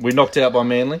talking. We knocked out by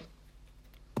Manly.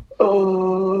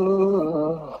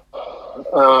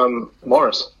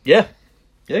 Morris. Yeah,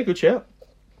 good shout.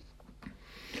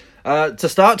 To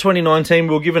start 2019,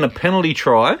 we were given a penalty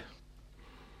try.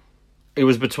 It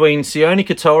was between Sione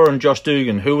Katoa and Josh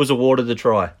Dugan. Who was awarded the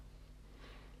try?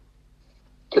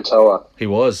 Katoa. He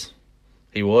was.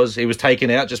 He was taken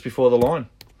out just before the line.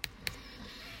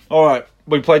 All right,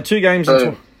 we played 2 games.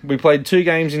 We played 2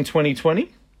 games in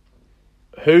 2020.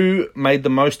 Who made the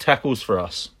most tackles for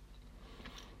us?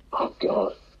 Oh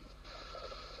God.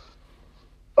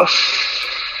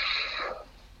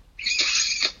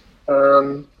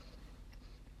 I'm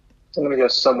going to go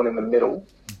someone in the middle.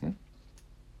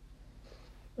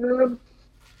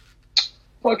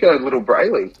 Might go Little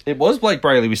Brayley. It was Blake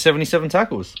Brayley with 77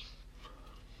 tackles.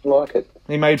 Like it.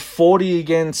 He made 40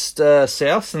 against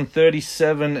Souths and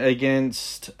 37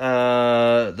 against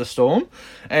the Storm.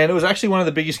 And it was actually one of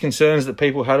the biggest concerns that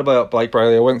people had about Blake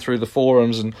Brayley. I went through the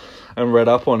forums and read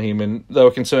up on him, and they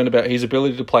were concerned about his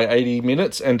ability to play 80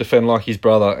 minutes and defend like his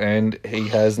brother, and he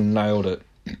has nailed it.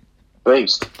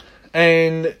 Beast.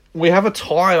 And we have a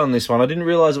tie on this one. I didn't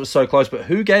realise it was so close, but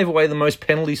who gave away the most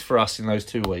penalties for us in those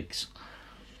 2 weeks?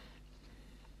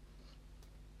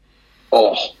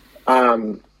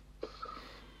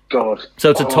 God.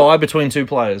 So it's a tie between 2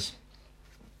 players.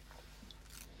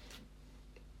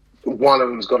 One of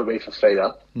them's got to be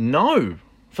Fafita. No.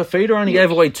 Fafita only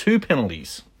gave away 2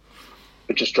 penalties.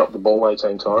 It just dropped the ball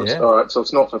 18 times. Yeah. All right, so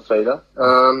it's not Fafita.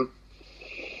 Oh,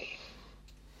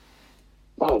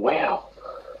 wow.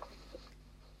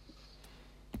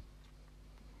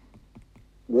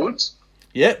 Woods?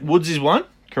 Yeah, Woods is one.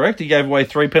 Correct. He gave away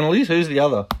 3 penalties. Who's the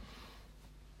other?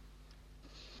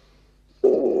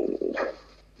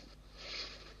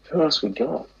 Who else we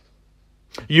got?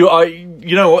 You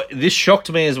know what? This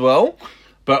shocked me as well,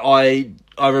 but I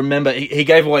remember he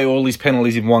gave away all his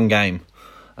penalties in one game,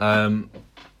 and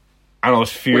I was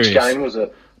furious. Which game was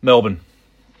it? Melbourne.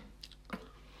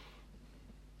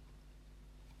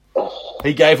 Oh.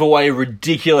 He gave away a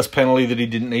ridiculous penalty that he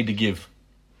didn't need to give.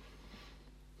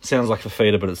 Sounds like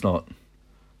Fafita, but it's not.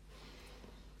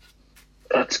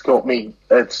 That's got me.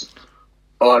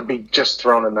 I'd be just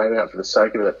throwing a name out for the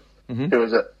sake of it. Mm-hmm. Who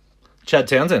is it? Chad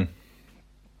Townsend.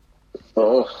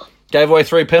 Oh. Gave away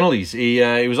 3 penalties. He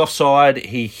was offside.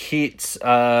 He hit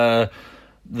the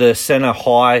centre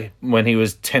high when he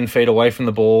was 10 feet away from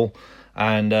the ball,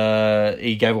 and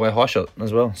he gave away a high shot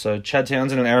as well. So Chad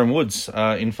Townsend and Aaron Woods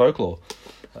in folklore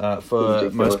for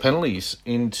most penalties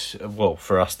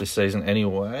for us this season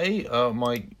anyway.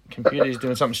 My computer is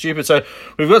doing something stupid. So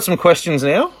we've got some questions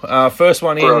now. First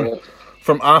one in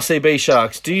from RCB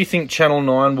Sharks. Do you think Channel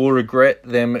 9 will regret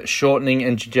them shortening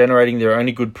and generating their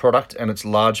only good product and its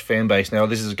large fan base? Now,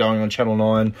 this is going on Channel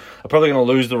 9. Are probably going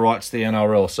to lose the rights to the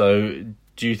NRL. So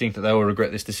do you think that they will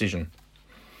regret this decision?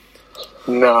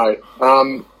 No.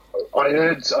 I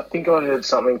think I heard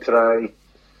something today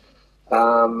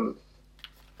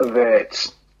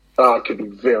that I could be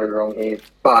very wrong here,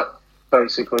 but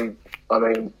basically, I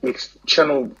mean, if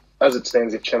Channel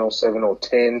 7 or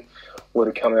 10 were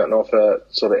to come out and offer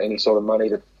sort of any sort of money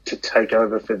to take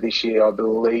over for this year, I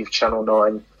believe Channel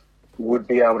 9 would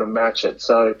be able to match it.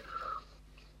 So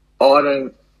I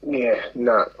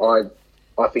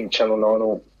think Channel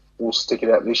 9 will stick it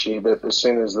out this year, but as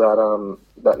soon as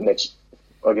that next,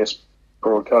 I guess,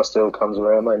 broadcast deal comes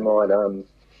around, they might.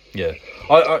 Yeah,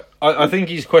 I think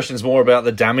his question's more about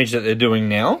the damage that they're doing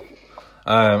now,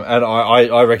 and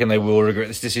I reckon they will regret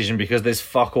this decision because there's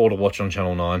fuck all to watch on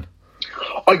Channel 9.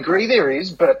 I agree there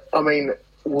is, but, I mean,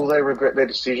 will they regret their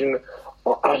decision?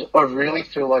 I really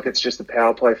feel like it's just a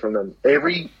power play from them.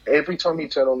 Every time you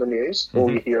turn on the news,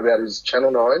 all you hear about is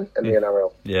Channel 9 and the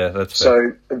NRL. Yeah, that's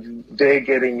fair. So they're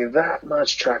getting that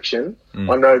much traction.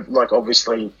 I know, like,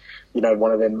 obviously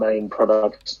one of their main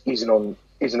products isn't on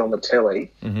the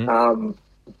telly. Mm-hmm.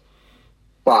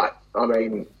 But I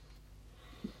mean,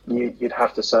 you'd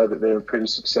have to say that they're a pretty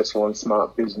successful and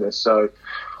smart business. So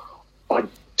I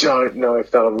don't know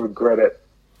if they'll regret it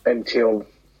until,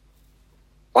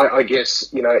 I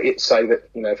guess, say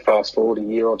that, fast forward a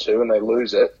year or two and they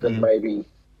lose it, then maybe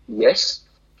yes.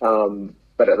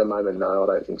 But at the moment, no, I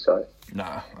don't think so.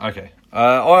 Nah, okay.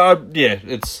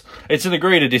 It's an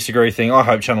agree to disagree thing. I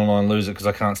hope Channel 9 lose it because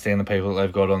I can't stand the people that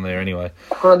they've got on there anyway.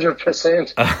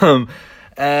 100%.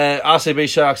 RCB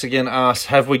Sharks again asks,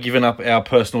 have we given up our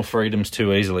personal freedoms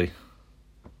too easily?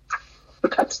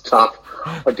 That's tough.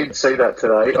 I did see that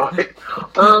today. I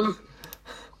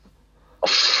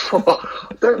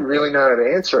don't really know how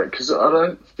to answer it because I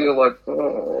don't feel like...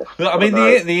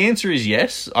 the answer is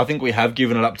yes. I think we have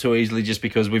given it up too easily just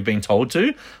because we've been told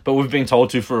to, but we've been told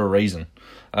to for a reason.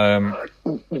 I'm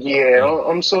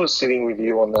sort of sitting with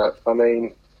you on that. I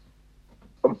mean,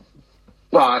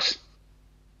 but...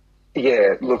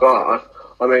 Yeah, look, I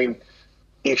mean,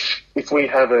 if we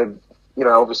have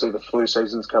obviously the flu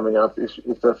season's coming up.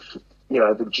 If the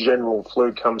general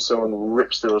flu comes through and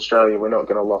rips through Australia, we're not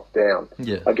going to lock down.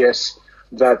 Yeah. I guess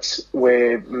that's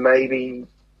where maybe,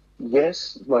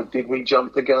 yes, like, did we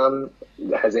jump the gun?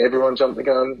 Has everyone jumped the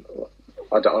gun?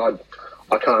 I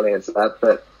can't answer that,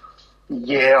 but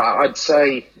yeah, I'd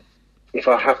say if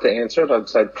I have to answer it, I'd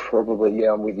say probably,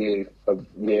 yeah, I'm with you.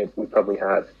 Yeah, we probably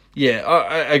have. Yeah,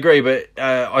 I agree, but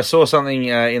I saw something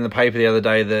in the paper the other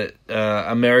day that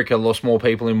America lost more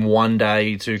people in one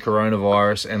day to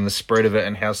coronavirus and the spread of it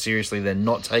and how seriously they're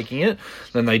not taking it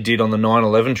than they did on the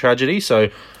 9/11 tragedy. So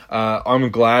I'm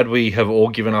glad we have all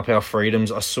given up our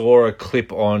freedoms. I saw a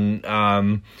clip on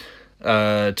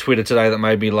Twitter today that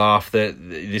made me laugh that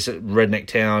this redneck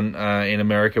town in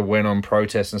America went on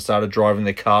protest and started driving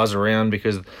their cars around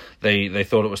because they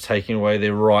thought it was taking away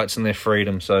their rights and their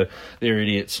freedom. So they're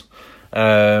idiots.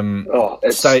 Stay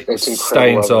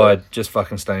inside. Just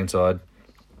fucking stay inside.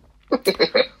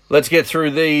 Let's get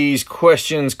through these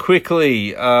questions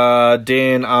quickly.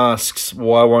 Dan asks,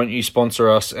 why won't you sponsor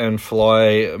us and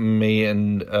fly me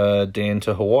and Dan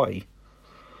to Hawaii?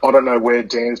 I don't know where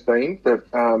Dan's been, but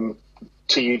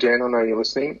to you, Dan, I know you're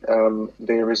listening.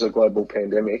 There is a global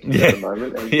pandemic at the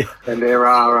moment, and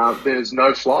there's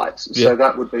no flights, so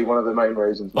that would be one of the main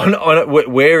reasons.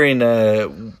 We're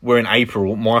in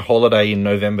April. My holiday in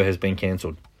November has been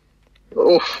cancelled.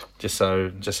 Oof. Just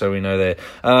so we know there.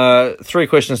 3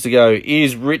 questions to go.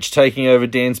 Is Rich taking over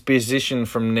Dan's position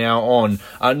from now on?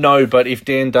 No, but if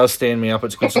Dan does stand me up,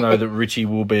 it's good to know that Richie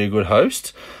will be a good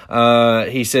host.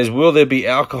 He says, will there be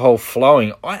alcohol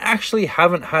flowing? I actually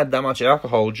haven't had that much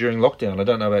alcohol during lockdown. I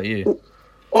don't know about you.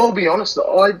 I'll be honest.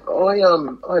 I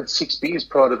had 6 beers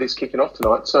prior to this kicking off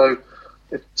tonight, so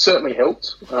it certainly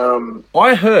helped.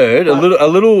 I heard a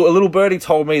little birdie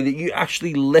told me that you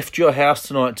actually left your house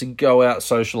tonight to go out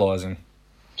socialising.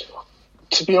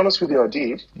 To be honest with you, I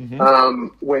did. Mm-hmm.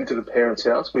 Went to the parents'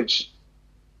 house, which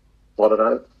I don't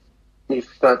know if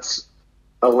that's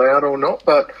allowed or not,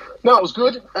 but no, it was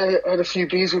good. I had a few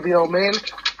beers with the old man.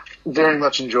 Very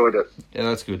much enjoyed it. Yeah,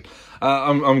 that's good.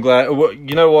 I'm glad.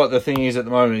 You know what the thing is at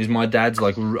the moment is my dad's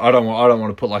like, I don't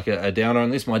want to put like a downer on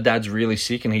this. My dad's really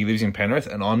sick and he lives in Penrith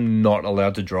and I'm not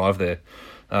allowed to drive there.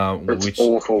 It's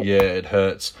awful. Yeah, it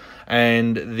hurts.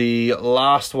 And the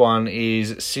last one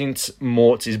is, since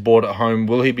Mortz is bored at home,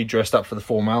 will he be dressed up for the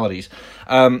formalities?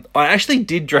 I actually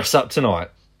did dress up tonight.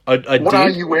 What are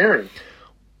you wearing?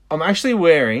 I'm actually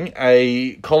wearing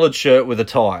a collared shirt with a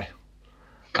tie.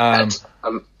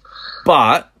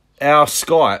 But our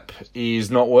Skype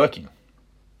is not working.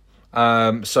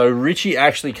 So Richie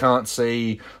actually can't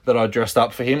see that I dressed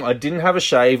up for him. I didn't have a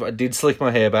shave. I did slick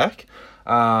my hair back.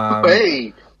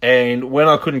 Hey. And when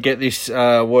I couldn't get this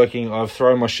working, I've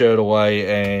thrown my shirt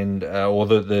away and or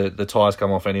the tie's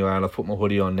come off anyway, and I've put my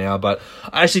hoodie on now. But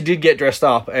I actually did get dressed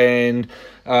up, and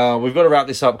we've got to wrap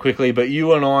this up quickly. But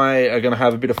you and I are going to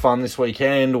have a bit of fun this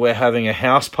weekend. We're having a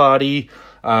house party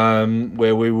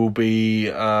where we will be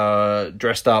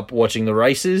dressed up watching the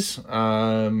races,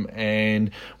 and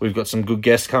we've got some good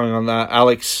guests coming on that.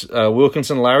 Alex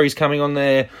Wilkinson, Larry's coming on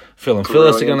there. Phil and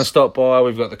Phyllis are going to stop by.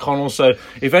 We've got the Connells. So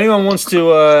if anyone wants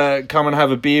to come and have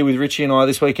a beer with Richie and I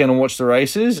this weekend and watch the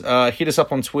races, hit us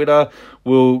up on Twitter.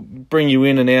 We'll bring you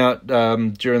in and out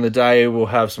during the day. We'll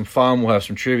have some fun. We'll have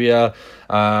some trivia,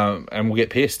 and we'll get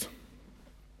pissed.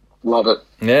 Love it.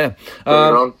 Yeah.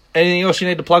 Anything else you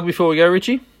need to plug before we go,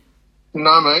 Richie?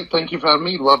 No, mate. Thank you for having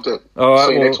me. Loved it. All right.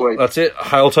 See you next week. That's it.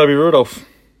 Hail Toby Rudolph.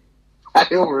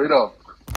 Hail Rudolph.